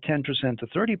 to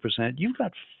 30%, you've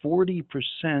got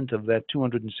 40% of that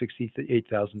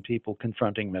 268,000 people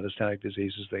confronting metastatic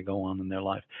disease as they go on in their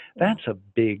life. That's a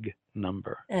big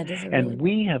number. That is And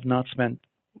we have not spent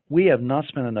we have not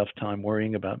spent enough time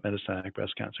worrying about metastatic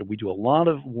breast cancer. We do a lot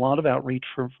of outreach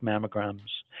for mammograms,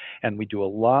 and we do a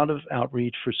lot of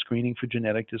outreach for screening for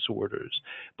genetic disorders.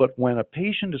 But when a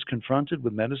patient is confronted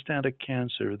with metastatic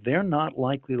cancer, they're not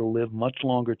likely to live much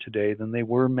longer today than they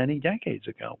were many decades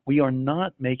ago. We are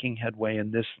not making headway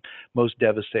in this most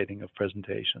devastating of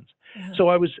presentations. Uh-huh. So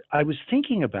I was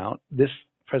thinking about this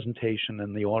presentation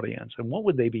and the audience and what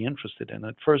would they be interested in.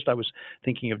 At first I was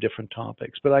thinking of different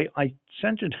topics, but I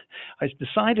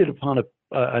decided upon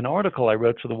an article I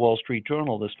wrote for the Wall Street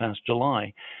Journal this past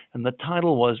July, and the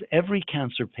title was "Every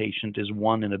Cancer Patient is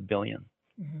One in a Billion."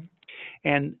 Mm-hmm.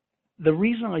 And the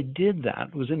reason I did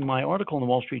that was in my article in the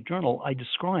Wall Street Journal, I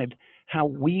described how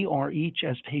we are each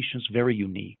as patients very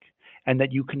unique, and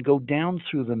that you can go down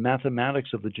through the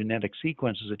mathematics of the genetic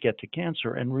sequences that get to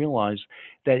cancer and realize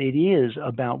that it is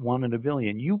about 1 in a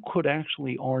billion. You could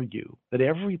actually argue that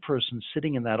every person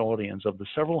sitting in that audience, of the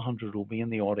several hundred who will be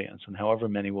in the audience and however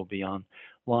many will be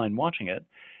online watching it,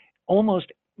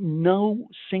 almost no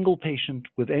single patient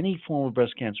with any form of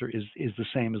breast cancer is the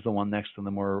same as the one next to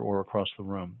them or across the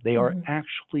room. They are Mm-hmm.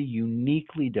 actually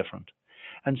uniquely different.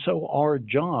 And so our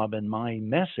job and my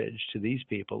message to these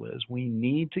people is we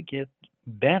need to get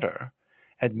better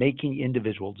at making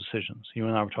individual decisions. You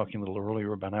and I were talking a little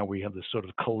earlier about how we have this sort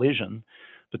of collision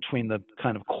between the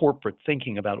kind of corporate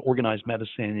thinking about organized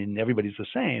medicine and everybody's the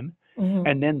same, Mm-hmm.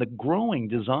 and then the growing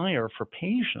desire for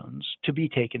patients to be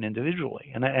taken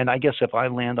individually. And I guess if I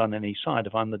land on any side,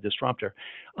 if I'm the disruptor,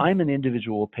 I'm an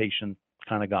individual patient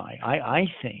kind of guy. I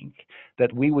think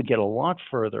that we would get a lot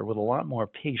further with a lot more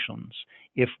patients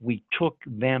if we took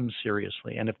them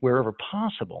seriously, and if wherever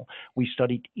possible, we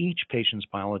studied each patient's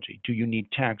biology. Do you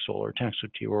need Taxol or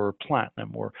Taxotere or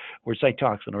platinum or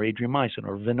Cytoxan or adriamycin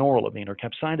or vinorelbine or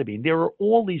capecitabine? There are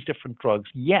all these different drugs,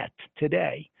 yet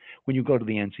today, when you go to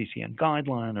the NCCN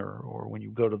guideline or when you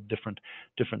go to different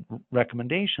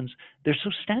recommendations, they're so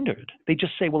standard. They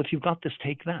just say, well, if you've got this,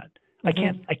 take that. I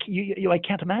Mm-hmm.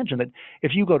 can't imagine that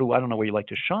if you go to, I don't know where you like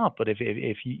to shop, but if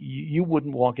you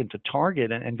wouldn't walk into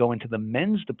Target and go into the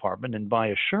men's department and buy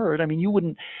a shirt. I mean, you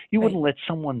wouldn't Right. let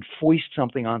someone foist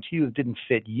something onto you that didn't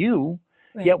fit you.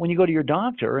 Right. Yet when you go to your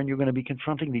doctor and you're going to be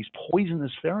confronting these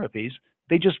poisonous therapies,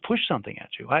 they just push something at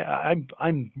you.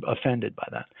 I'm offended by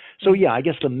that. So Right. yeah, I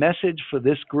guess the message for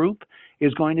this group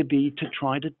is going to be to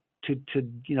try to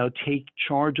take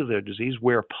charge of their disease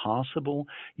where possible,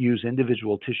 use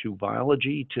individual tissue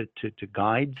biology to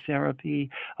guide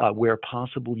therapy, where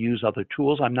possible, use other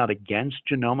tools. I'm not against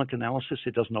genomic analysis.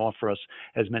 It doesn't offer us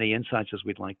as many insights as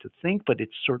we'd like to think, but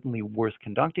it's certainly worth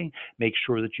conducting. Make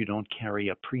sure that you don't carry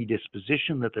a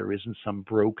predisposition, that there isn't some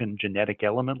broken genetic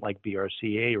element like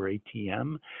BRCA or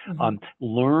ATM. Mm-hmm.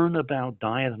 Learn about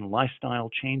diet and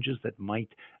lifestyle changes that might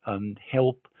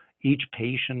help each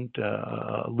patient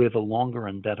live a longer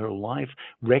and better life.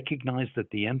 Recognize that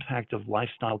the impact of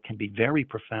lifestyle can be very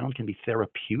profound, can be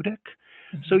therapeutic.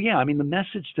 So Mm-hmm. yeah, I mean, the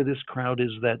message to this crowd is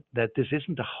that this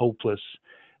isn't a hopeless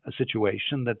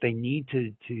situation, that they need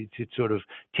to sort of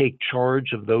take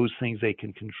charge of those things they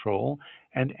can control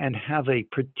and have a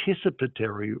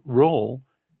participatory role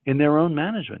in their own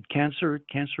management. Cancer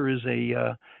is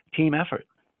a team effort.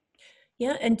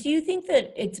 Yeah, and do you think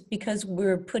that it's because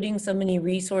we're putting so many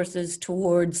resources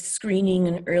towards screening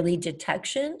and early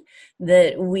detection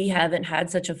that we haven't had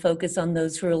such a focus on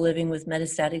those who are living with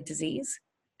metastatic disease?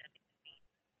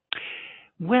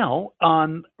 Well,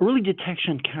 early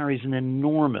detection carries an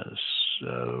enormous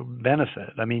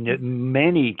benefit. I mean,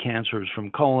 many cancers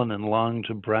from colon and lung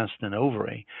to breast and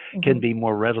ovary can Mm-hmm. be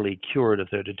more readily cured if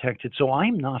they're detected. So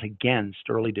I'm not against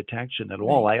early detection at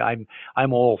all. Right.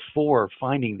 I'm all for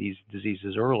finding these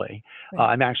diseases early.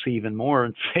 Right. I'm actually even more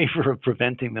in favor of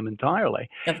preventing them entirely.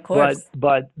 Of But course.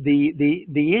 the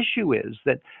issue is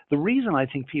that the reason I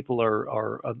think people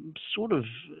are sort of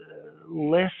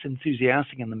less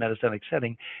enthusiastic in the metastatic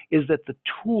setting is that the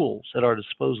tools at our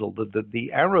disposal,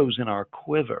 the arrows in our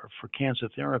quiver for cancer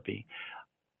therapy,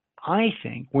 I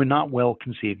think were not well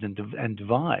conceived and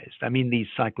devised. I mean, these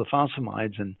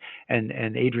cyclophosphamides and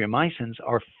adriamycins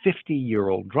are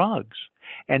 50-year-old drugs.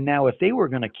 And now, if they were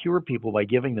going to cure people by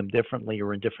giving them differently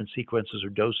or in different sequences or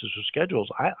doses or schedules,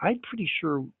 I'm pretty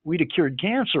sure we'd have cured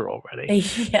cancer already.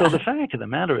 So the Yeah. fact of the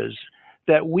matter is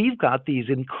that we've got these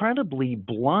incredibly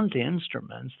blunt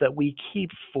instruments that we keep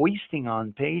foisting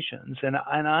on patients. And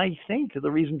I think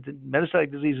the reason that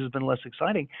metastatic disease has been less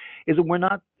exciting is that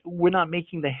we're not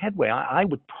making the headway. I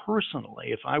would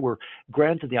personally, if I were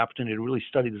granted the opportunity to really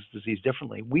study this disease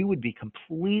differently, we would be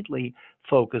completely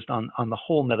focused on the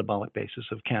whole metabolic basis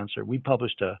of cancer. We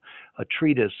published a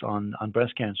treatise on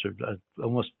breast cancer,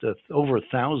 almost over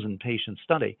 1,000 patient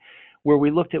study, where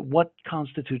we looked at what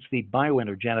constitutes the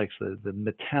bioenergetics, the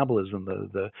metabolism,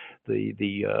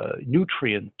 the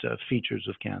nutrient features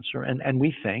of cancer, and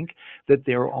we think that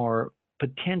there are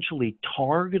potentially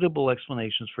targetable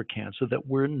explanations for cancer that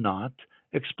we're not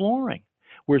exploring.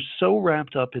 We're so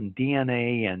wrapped up in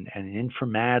DNA and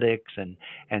informatics and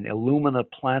Illumina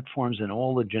platforms and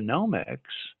all the genomics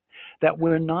that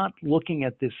we're not looking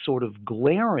at this sort of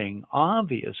glaring,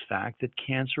 obvious fact that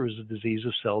cancer is a disease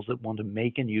of cells that want to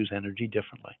make and use energy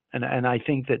differently. And I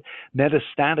think that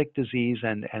metastatic disease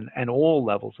and all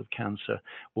levels of cancer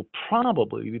will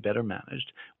probably be better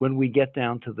managed when we get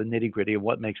down to the nitty-gritty of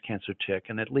what makes cancer tick,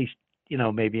 and at least,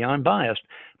 maybe I'm biased,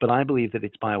 but I believe that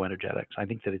it's bioenergetics. I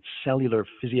think that it's cellular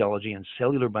physiology and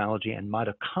cellular biology and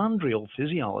mitochondrial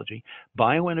physiology,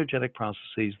 bioenergetic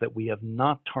processes that we have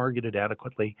not targeted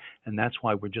adequately, and that's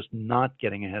why we're just not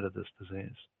getting ahead of this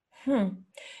disease.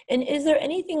 And is there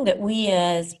anything that we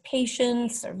as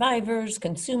patients, survivors,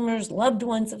 consumers, loved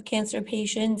ones of cancer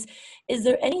patients, is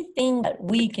there anything that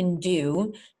we can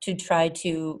do to try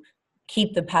to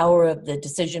keep the power of the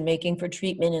decision making for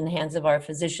treatment in the hands of our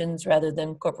physicians rather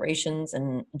than corporations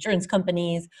and insurance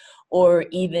companies, or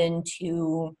even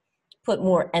to put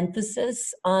more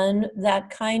emphasis on that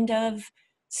kind of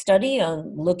study,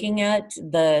 on looking at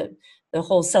the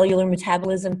whole cellular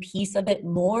metabolism piece of it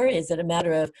more? Is it a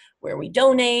matter of where we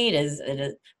donate? Is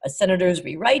it a senators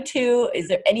we write to? Is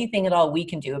there anything at all we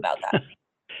can do about that?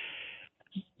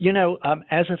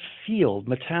 As a field,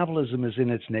 metabolism is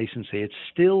in its nascency. It's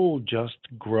still just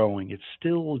growing. It's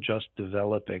still just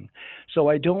developing. So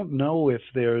I don't know if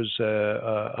there's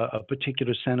a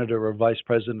particular senator or vice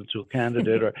presidential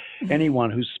candidate or anyone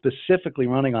who's specifically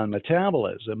running on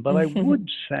metabolism. But I would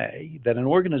say that an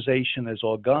organization as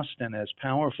august and as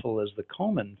powerful as the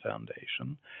Komen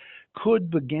Foundation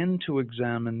could begin to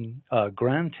examine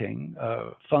granting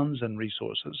funds and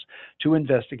resources to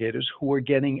investigators who are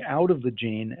getting out of the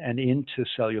gene and into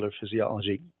cellular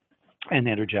physiology and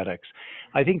energetics.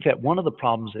 I think that one of the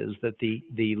problems is that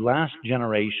the last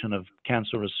generation of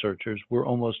cancer researchers were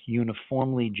almost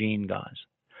uniformly gene guys.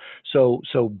 So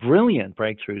brilliant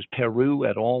breakthroughs, Peru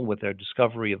et al. With their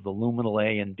discovery of the luminal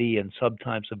A and B and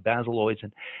subtypes of basiloids,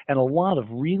 and a lot of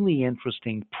really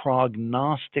interesting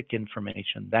prognostic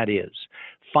information, that is,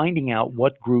 finding out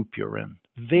what group you're in.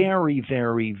 Very,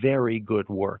 very, very good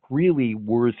work, really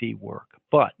worthy work.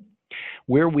 But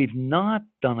where we've not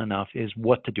done enough is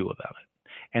what to do about it.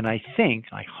 And I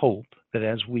hope that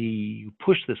as we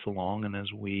push this along and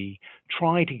as we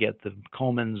try to get the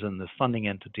Komens and the funding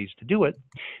entities to do it,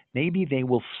 maybe they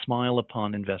will smile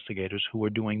upon investigators who are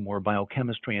doing more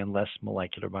biochemistry and less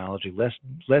molecular biology,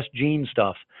 less gene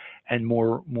stuff and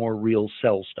more real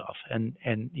cell stuff. And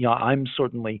I'm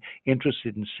certainly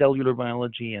interested in cellular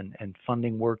biology and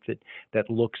funding work that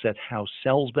looks at how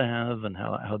cells behave and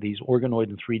how these organoid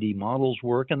and 3D models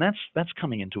work. And that's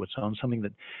coming into its own. Something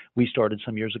that we started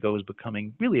some years ago is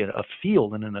becoming really a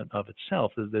field in and of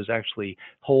itself. There's actually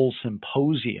whole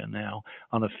symposia now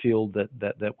on a field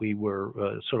that we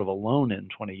were sort of alone in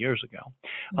 20 years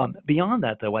ago. Beyond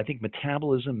that, though, I think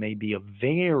metabolism may be a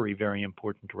very, very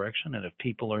important direction. And if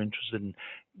people are interested in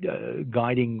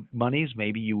guiding monies,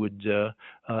 maybe you would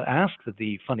ask that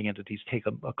the funding entities take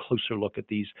a closer look at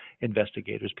these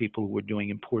investigators, people who are doing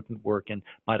important work in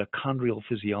mitochondrial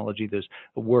physiology. There's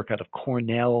work out of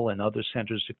Cornell and other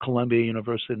centers, at Columbia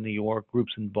University in New York,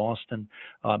 groups in Boston,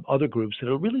 other groups that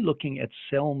are really looking at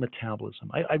cell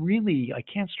metabolism. I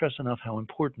can't stress enough how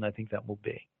important I think that will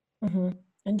be.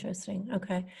 Interesting.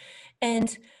 Okay.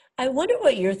 And I wonder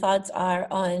what your thoughts are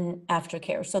on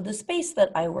aftercare. So the space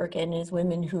that I work in is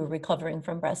women who are recovering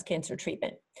from breast cancer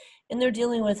treatment. And they're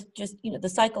dealing with just, the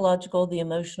psychological, the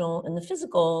emotional, and the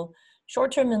physical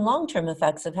short-term and long-term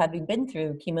effects of having been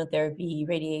through chemotherapy,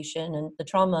 radiation, and the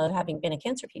trauma of having been a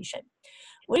cancer patient.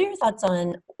 What are your thoughts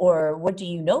on, or what do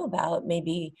you know about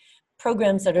maybe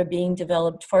programs that are being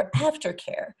developed for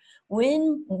aftercare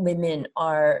when women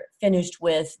are finished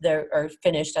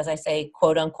as I say,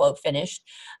 quote unquote, finished,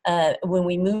 when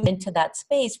we move into that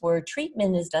space where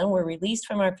treatment is done, we're released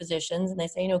from our physicians and they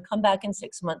say, come back in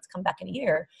 6 months, come back in a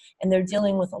year. And they're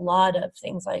dealing with a lot of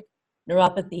things like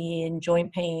neuropathy and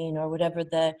joint pain or whatever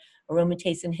the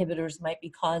aromatase inhibitors might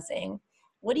be causing.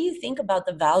 What do you think about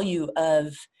the value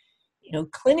of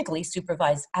clinically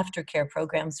supervised aftercare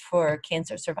programs for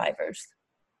cancer survivors?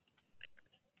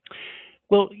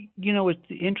 Well, it's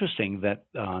interesting that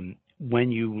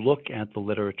when you look at the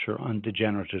literature on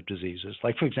degenerative diseases,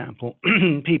 like, for example,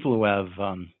 people who have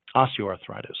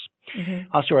osteoarthritis.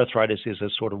 Osteoarthritis is a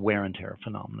sort of wear and tear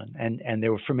phenomenon. And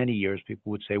there were, for many years,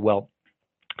 people would say, well,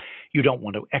 you don't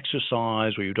want to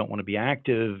exercise or you don't want to be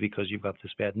active because you've got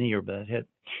this bad knee or bad hip.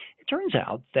 It turns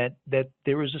out that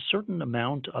there is a certain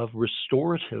amount of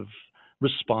restorative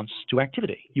response to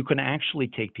activity. You can actually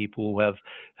take people who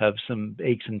have some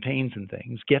aches and pains and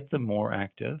things, get them more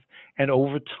active, and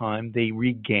over time they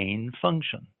regain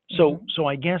function. So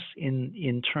I guess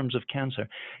in terms of cancer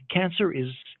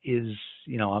is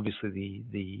obviously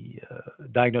the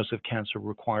diagnosis of cancer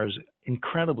requires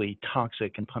incredibly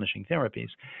toxic and punishing therapies.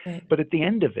 Right. But at the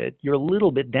end of it, you're a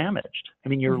little bit damaged. I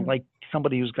mean, you're like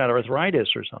somebody who's got arthritis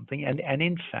or something. And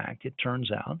in fact, it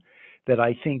turns out that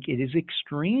I think it is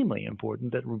extremely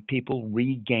important that people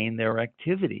regain their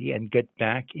activity and get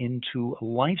back into a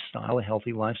lifestyle, a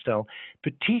healthy lifestyle,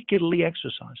 particularly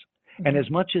exercise. And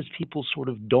as much as people sort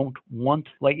of don't want,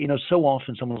 so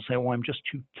often someone will say, oh, I'm just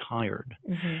too tired,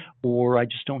 or I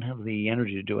just don't have the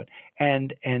energy to do it.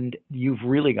 And you've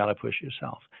really got to push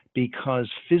yourself, because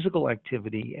physical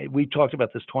activity, we've talked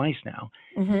about this twice now,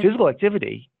 physical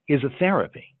activity is a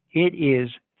therapy. It is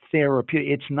therapeutic.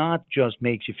 It's not just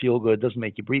makes you feel good, doesn't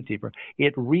make you breathe deeper.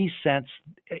 It resets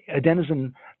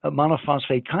adenosine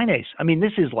monophosphate kinase. I mean,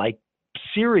 this is like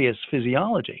serious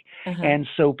physiology. And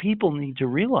so people need to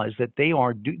realize that they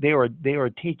are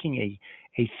taking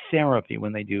a therapy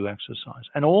when they do exercise.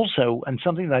 And also, and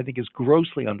something that I think is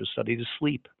grossly understudied, is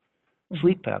sleep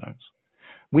patterns.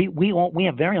 We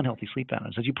have very unhealthy sleep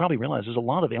patterns. As you probably realize, there's a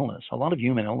lot of illness, a lot of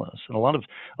human illness, and a lot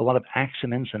of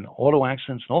accidents and auto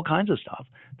accidents and all kinds of stuff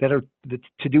that are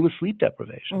to do with sleep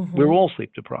deprivation. We're all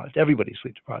sleep deprived. Everybody's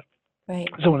sleep deprived. Right.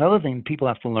 So another thing people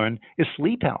have to learn is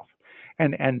sleep health,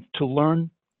 and to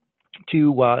learn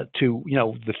to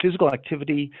the physical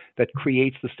activity that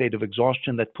creates the state of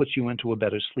exhaustion that puts you into a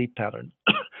better sleep pattern.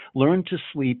 Learn to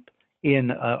sleep in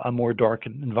a more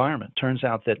darkened environment. Turns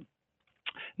out that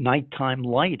nighttime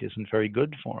light isn't very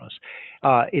good for us.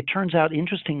 It turns out,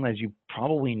 interestingly, as you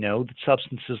probably know, that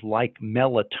substances like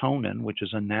melatonin, which is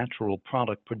a natural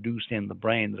product produced in the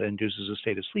brain that induces a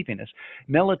state of sleepiness,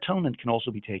 melatonin can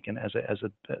also be taken as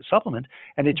a supplement,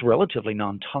 and it's relatively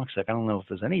non-toxic. I don't know if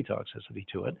there's any toxicity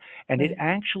to it, and it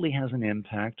actually has an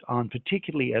impact on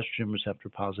particularly estrogen receptor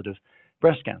positive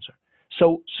breast cancer.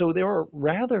 So there are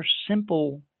rather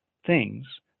simple things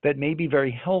that may be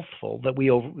very healthful that we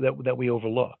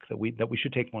overlook, that we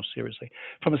should take more seriously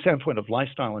from a standpoint of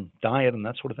lifestyle and diet and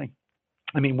that sort of thing.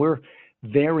 I mean,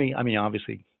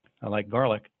 obviously I like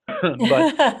garlic,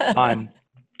 but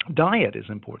diet is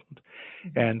important.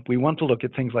 And we want to look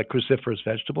at things like cruciferous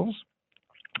vegetables,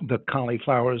 the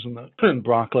cauliflowers and the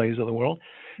broccolis of the world,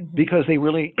 because they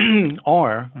really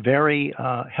are very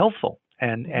helpful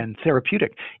and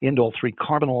therapeutic. Indole-3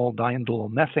 carbinol,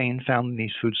 diindole methane found in these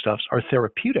foodstuffs are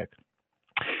therapeutic.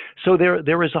 So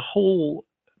there is a whole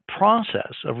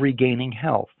process of regaining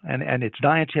health, and it's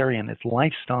dietary and it's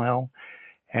lifestyle.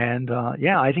 And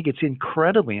I think it's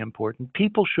incredibly important.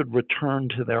 People should return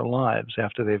to their lives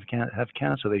after they have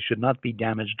cancer. They should not be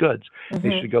damaged goods.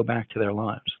 They should go back to their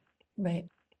lives. Right.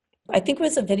 I think it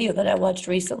was a video that I watched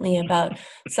recently about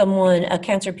a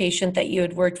cancer patient that you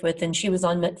had worked with, and she was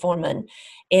on metformin.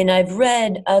 And I've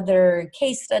read other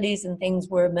case studies and things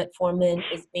where metformin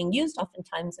is being used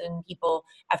oftentimes in people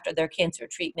after their cancer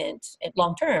treatment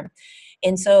long term.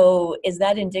 And so is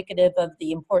that indicative of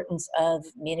the importance of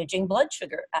managing blood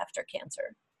sugar after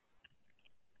cancer?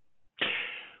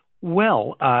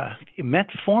 Well,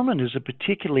 metformin is a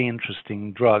particularly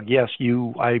interesting drug. Yes,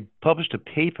 I published a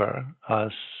paper a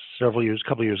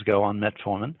couple of years ago on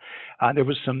metformin. There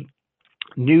was some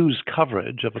news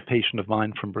coverage of a patient of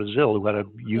mine from Brazil who had a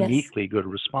uniquely good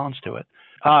response to it.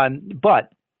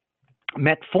 But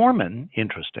metformin,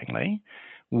 interestingly,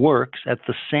 works at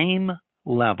the same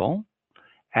level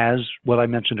as what I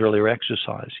mentioned earlier,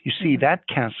 exercise. You see that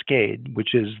cascade,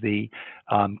 which is the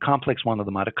complex one of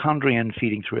the mitochondrion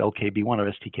feeding through LKB1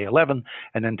 or STK11,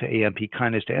 and then to AMP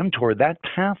kinase to mTOR, that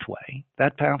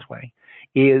pathway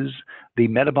is the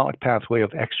metabolic pathway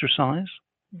of exercise,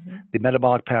 the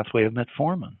metabolic pathway of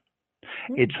metformin.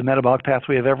 It's the metabolic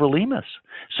pathway of everolimus.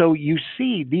 So you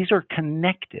see, these are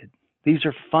connected. These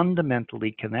are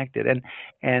fundamentally connected,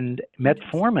 and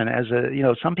metformin,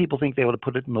 some people think they ought to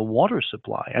put it in the water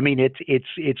supply. I mean,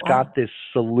 it's got this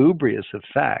salubrious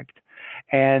effect,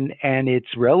 and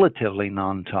it's relatively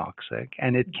non-toxic,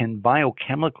 and it can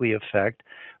biochemically affect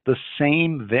the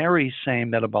very same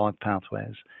metabolic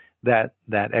pathways that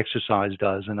exercise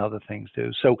does and other things do.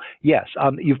 So yes,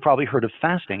 you've probably heard of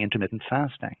fasting, intermittent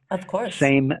fasting. Of course.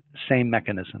 Same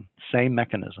mechanism.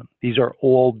 These are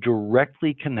all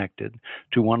directly connected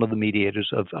to one of the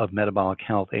mediators of metabolic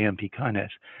health, AMP kinase.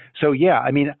 So yeah,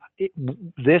 I mean,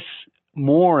 this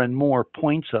more and more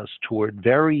points us toward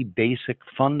very basic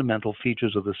fundamental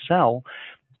features of the cell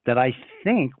that I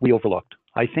think we overlooked.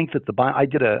 I think that I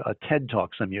did a TED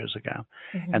talk some years ago,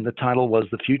 and the title was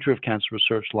 "The Future of Cancer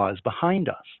Research Lies Behind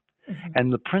Us."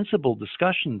 And the principal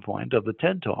discussion point of the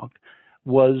TED talk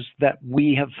was that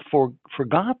we have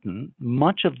forgotten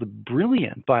much of the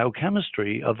brilliant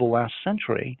biochemistry of the last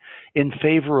century in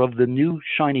favor of the new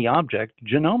shiny object,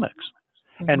 genomics.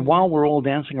 And while we're all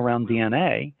dancing around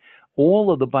DNA,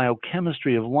 all of the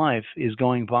biochemistry of life is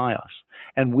going by us.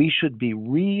 And we should be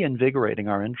reinvigorating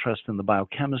our interest in the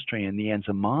biochemistry and the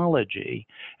enzymology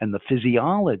and the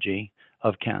physiology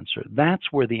of cancer.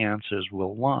 That's where the answers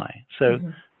will lie.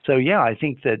 So yeah, I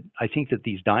think that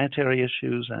these dietary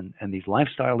issues and these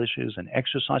lifestyle issues and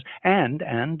exercise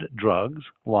and drugs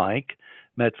like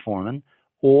metformin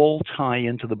all tie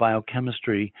into the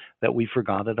biochemistry that we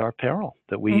forgot at our peril,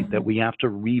 that we have to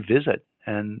revisit.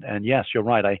 And yes, you're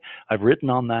right. I've written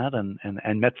on that, and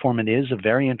metformin is a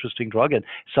very interesting drug, and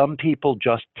some people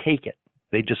just take it.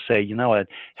 They just say, it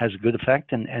has a good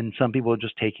effect, and some people are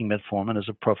just taking metformin as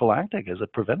a prophylactic, as a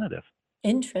preventative.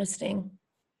 Interesting.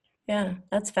 Yeah,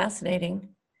 that's fascinating.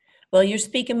 Well, you're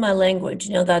speaking my language.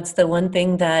 That's the one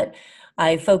thing that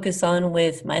I focus on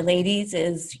with my ladies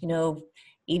is,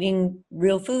 eating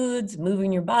real foods,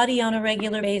 moving your body on a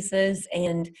regular basis.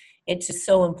 And it's just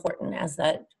so important as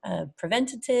that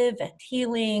preventative and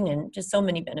healing and just so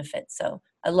many benefits. So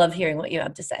I love hearing what you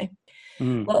have to say.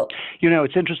 Well,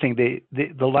 it's interesting.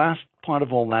 The last part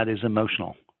of all that is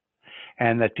emotional.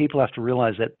 And that people have to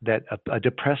realize that a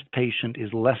depressed patient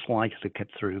is less likely to get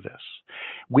through this.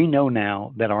 We know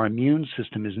now that our immune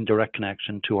system is in direct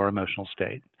connection to our emotional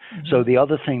state. So the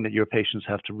other thing that your patients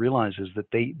have to realize is that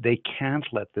they can't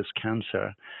let this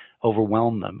cancer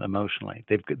overwhelm them emotionally.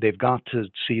 They've got to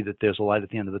see that there's a light at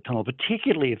the end of the tunnel,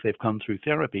 particularly if they've come through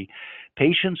therapy.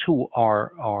 Patients who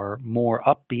are more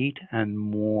upbeat and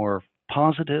more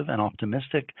positive and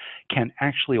optimistic can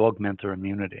actually augment their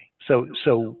immunity. So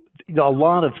a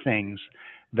lot of things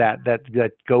that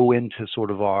go into sort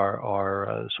of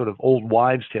our sort of old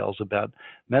wives' tales about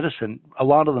medicine, a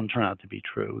lot of them turn out to be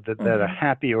true. That a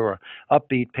happy or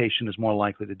upbeat patient is more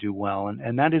likely to do well,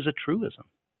 and that is a truism.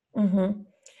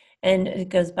 And it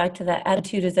goes back to that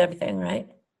attitude is everything, right?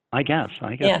 I guess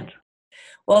Yeah. it.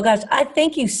 Well, gosh, I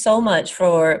thank you so much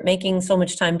for making so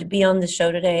much time to be on the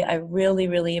show today. I really,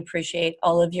 really appreciate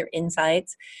all of your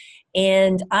insights.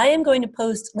 And I am going to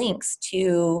post links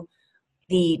to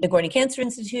the Nagourney Cancer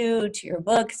Institute, to your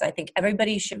books. I think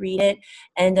everybody should read it.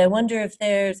 And I wonder if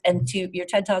and to your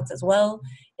TED Talks as well,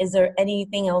 is there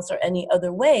anything else or any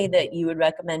other way that you would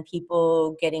recommend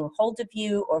people getting hold of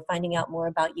you or finding out more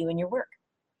about you and your work?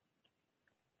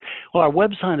 Well, our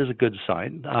website is a good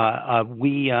site.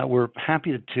 We're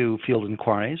happy to field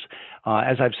inquiries.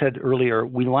 As I've said earlier,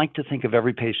 we like to think of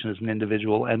every patient as an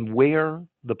individual, and where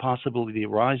the possibility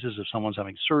arises if someone's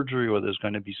having surgery or there's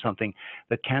going to be something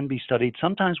that can be studied,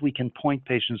 sometimes we can point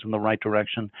patients in the right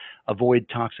direction, avoid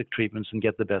toxic treatments, and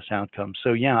get the best outcomes.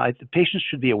 So yeah, patients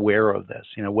should be aware of this.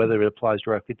 Whether it applies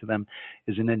directly to them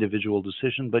is an individual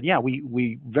decision. But yeah,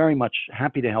 we very much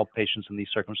happy to help patients in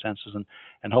these circumstances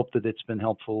and hope that it's been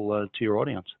helpful to your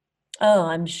audience. Oh,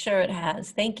 I'm sure it has.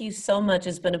 Thank you so much.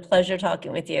 It's been a pleasure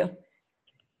talking with you.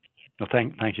 Well,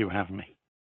 thank you for having me.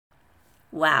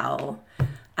 Wow.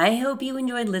 I hope you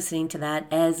enjoyed listening to that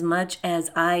as much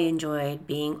as I enjoyed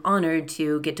being honored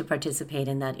to get to participate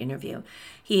in that interview.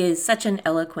 He is such an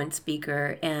eloquent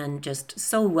speaker and just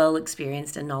so well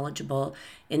experienced and knowledgeable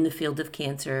in the field of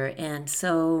cancer, and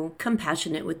so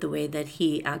compassionate with the way that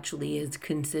he actually is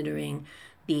considering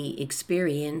the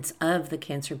experience of the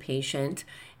cancer patient,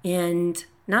 and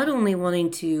not only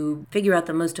wanting to figure out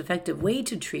the most effective way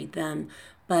to treat them,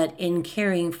 but in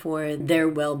caring for their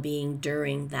well-being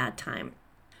during that time.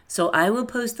 So I will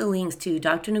post the links to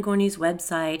Dr. Nagourney's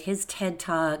website, his TED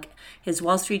Talk, his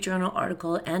Wall Street Journal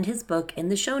article, and his book in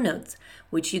the show notes,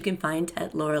 which you can find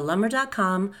at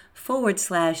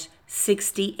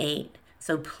lauralummer.com/68.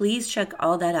 So please check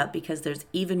all that out because there's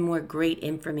even more great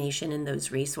information in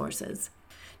those resources.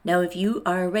 Now, if you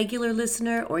are a regular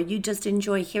listener or you just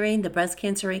enjoy hearing the Breast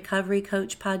Cancer Recovery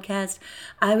Coach podcast,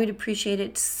 I would appreciate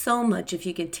it so much if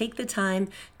you could take the time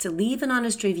to leave an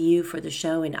honest review for the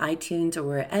show in iTunes or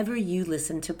wherever you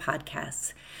listen to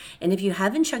podcasts. And if you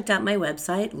haven't checked out my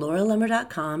website,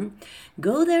 lauralummer.com,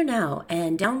 go there now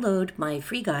and download my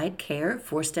free guide, Care: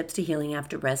 4 Steps to Healing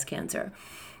After Breast Cancer.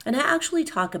 And I actually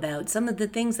talk about some of the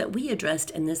things that we addressed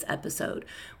in this episode,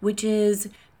 which is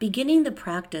beginning the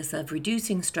practice of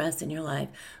reducing stress in your life,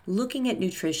 looking at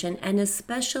nutrition and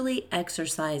especially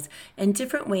exercise and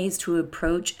different ways to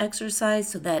approach exercise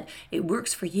so that it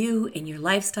works for you in your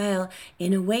lifestyle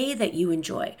in a way that you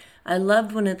enjoy. I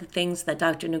loved one of the things that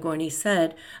Dr. Nagourney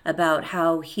said about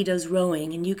how he does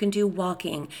rowing and you can do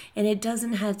walking, and it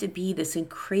doesn't have to be this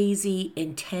crazy,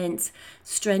 intense,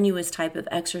 strenuous type of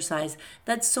exercise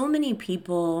that so many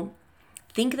people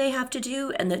think they have to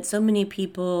do and that so many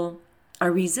people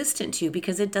are resistant to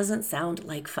because it doesn't sound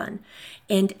like fun.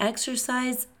 And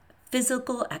exercise,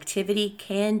 physical activity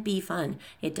can be fun.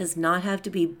 It does not have to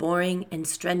be boring and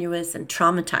strenuous and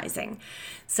traumatizing.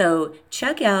 So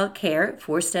check out CARE,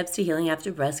 4 Steps to Healing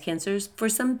After Breast Cancers, for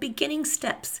some beginning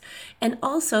steps. And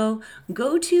also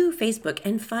go to Facebook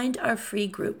and find our free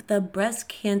group, the Breast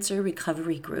Cancer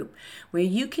Recovery Group, where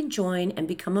you can join and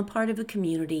become a part of a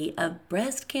community of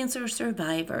breast cancer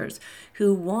survivors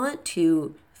who want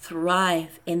to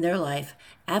thrive in their life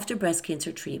after breast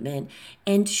cancer treatment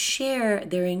and share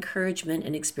their encouragement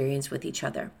and experience with each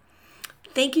other.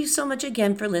 Thank you so much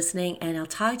again for listening, and I'll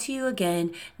talk to you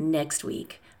again next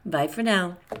week. Bye for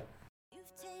now. You've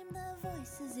tamed the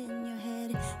voices in your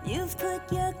head. You've put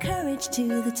your courage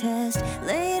to the test.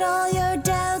 Laid all your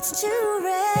doubts to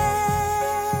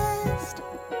rest.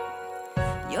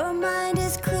 Your mind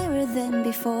is clearer than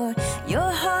before.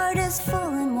 Your heart is full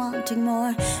and wanting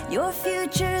more. Your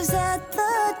future's at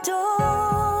the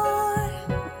door.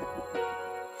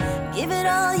 Give it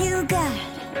all you got.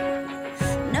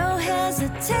 No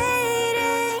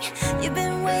hesitating. You've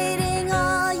been waiting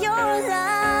all your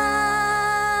life.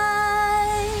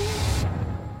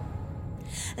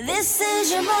 This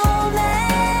is your moment.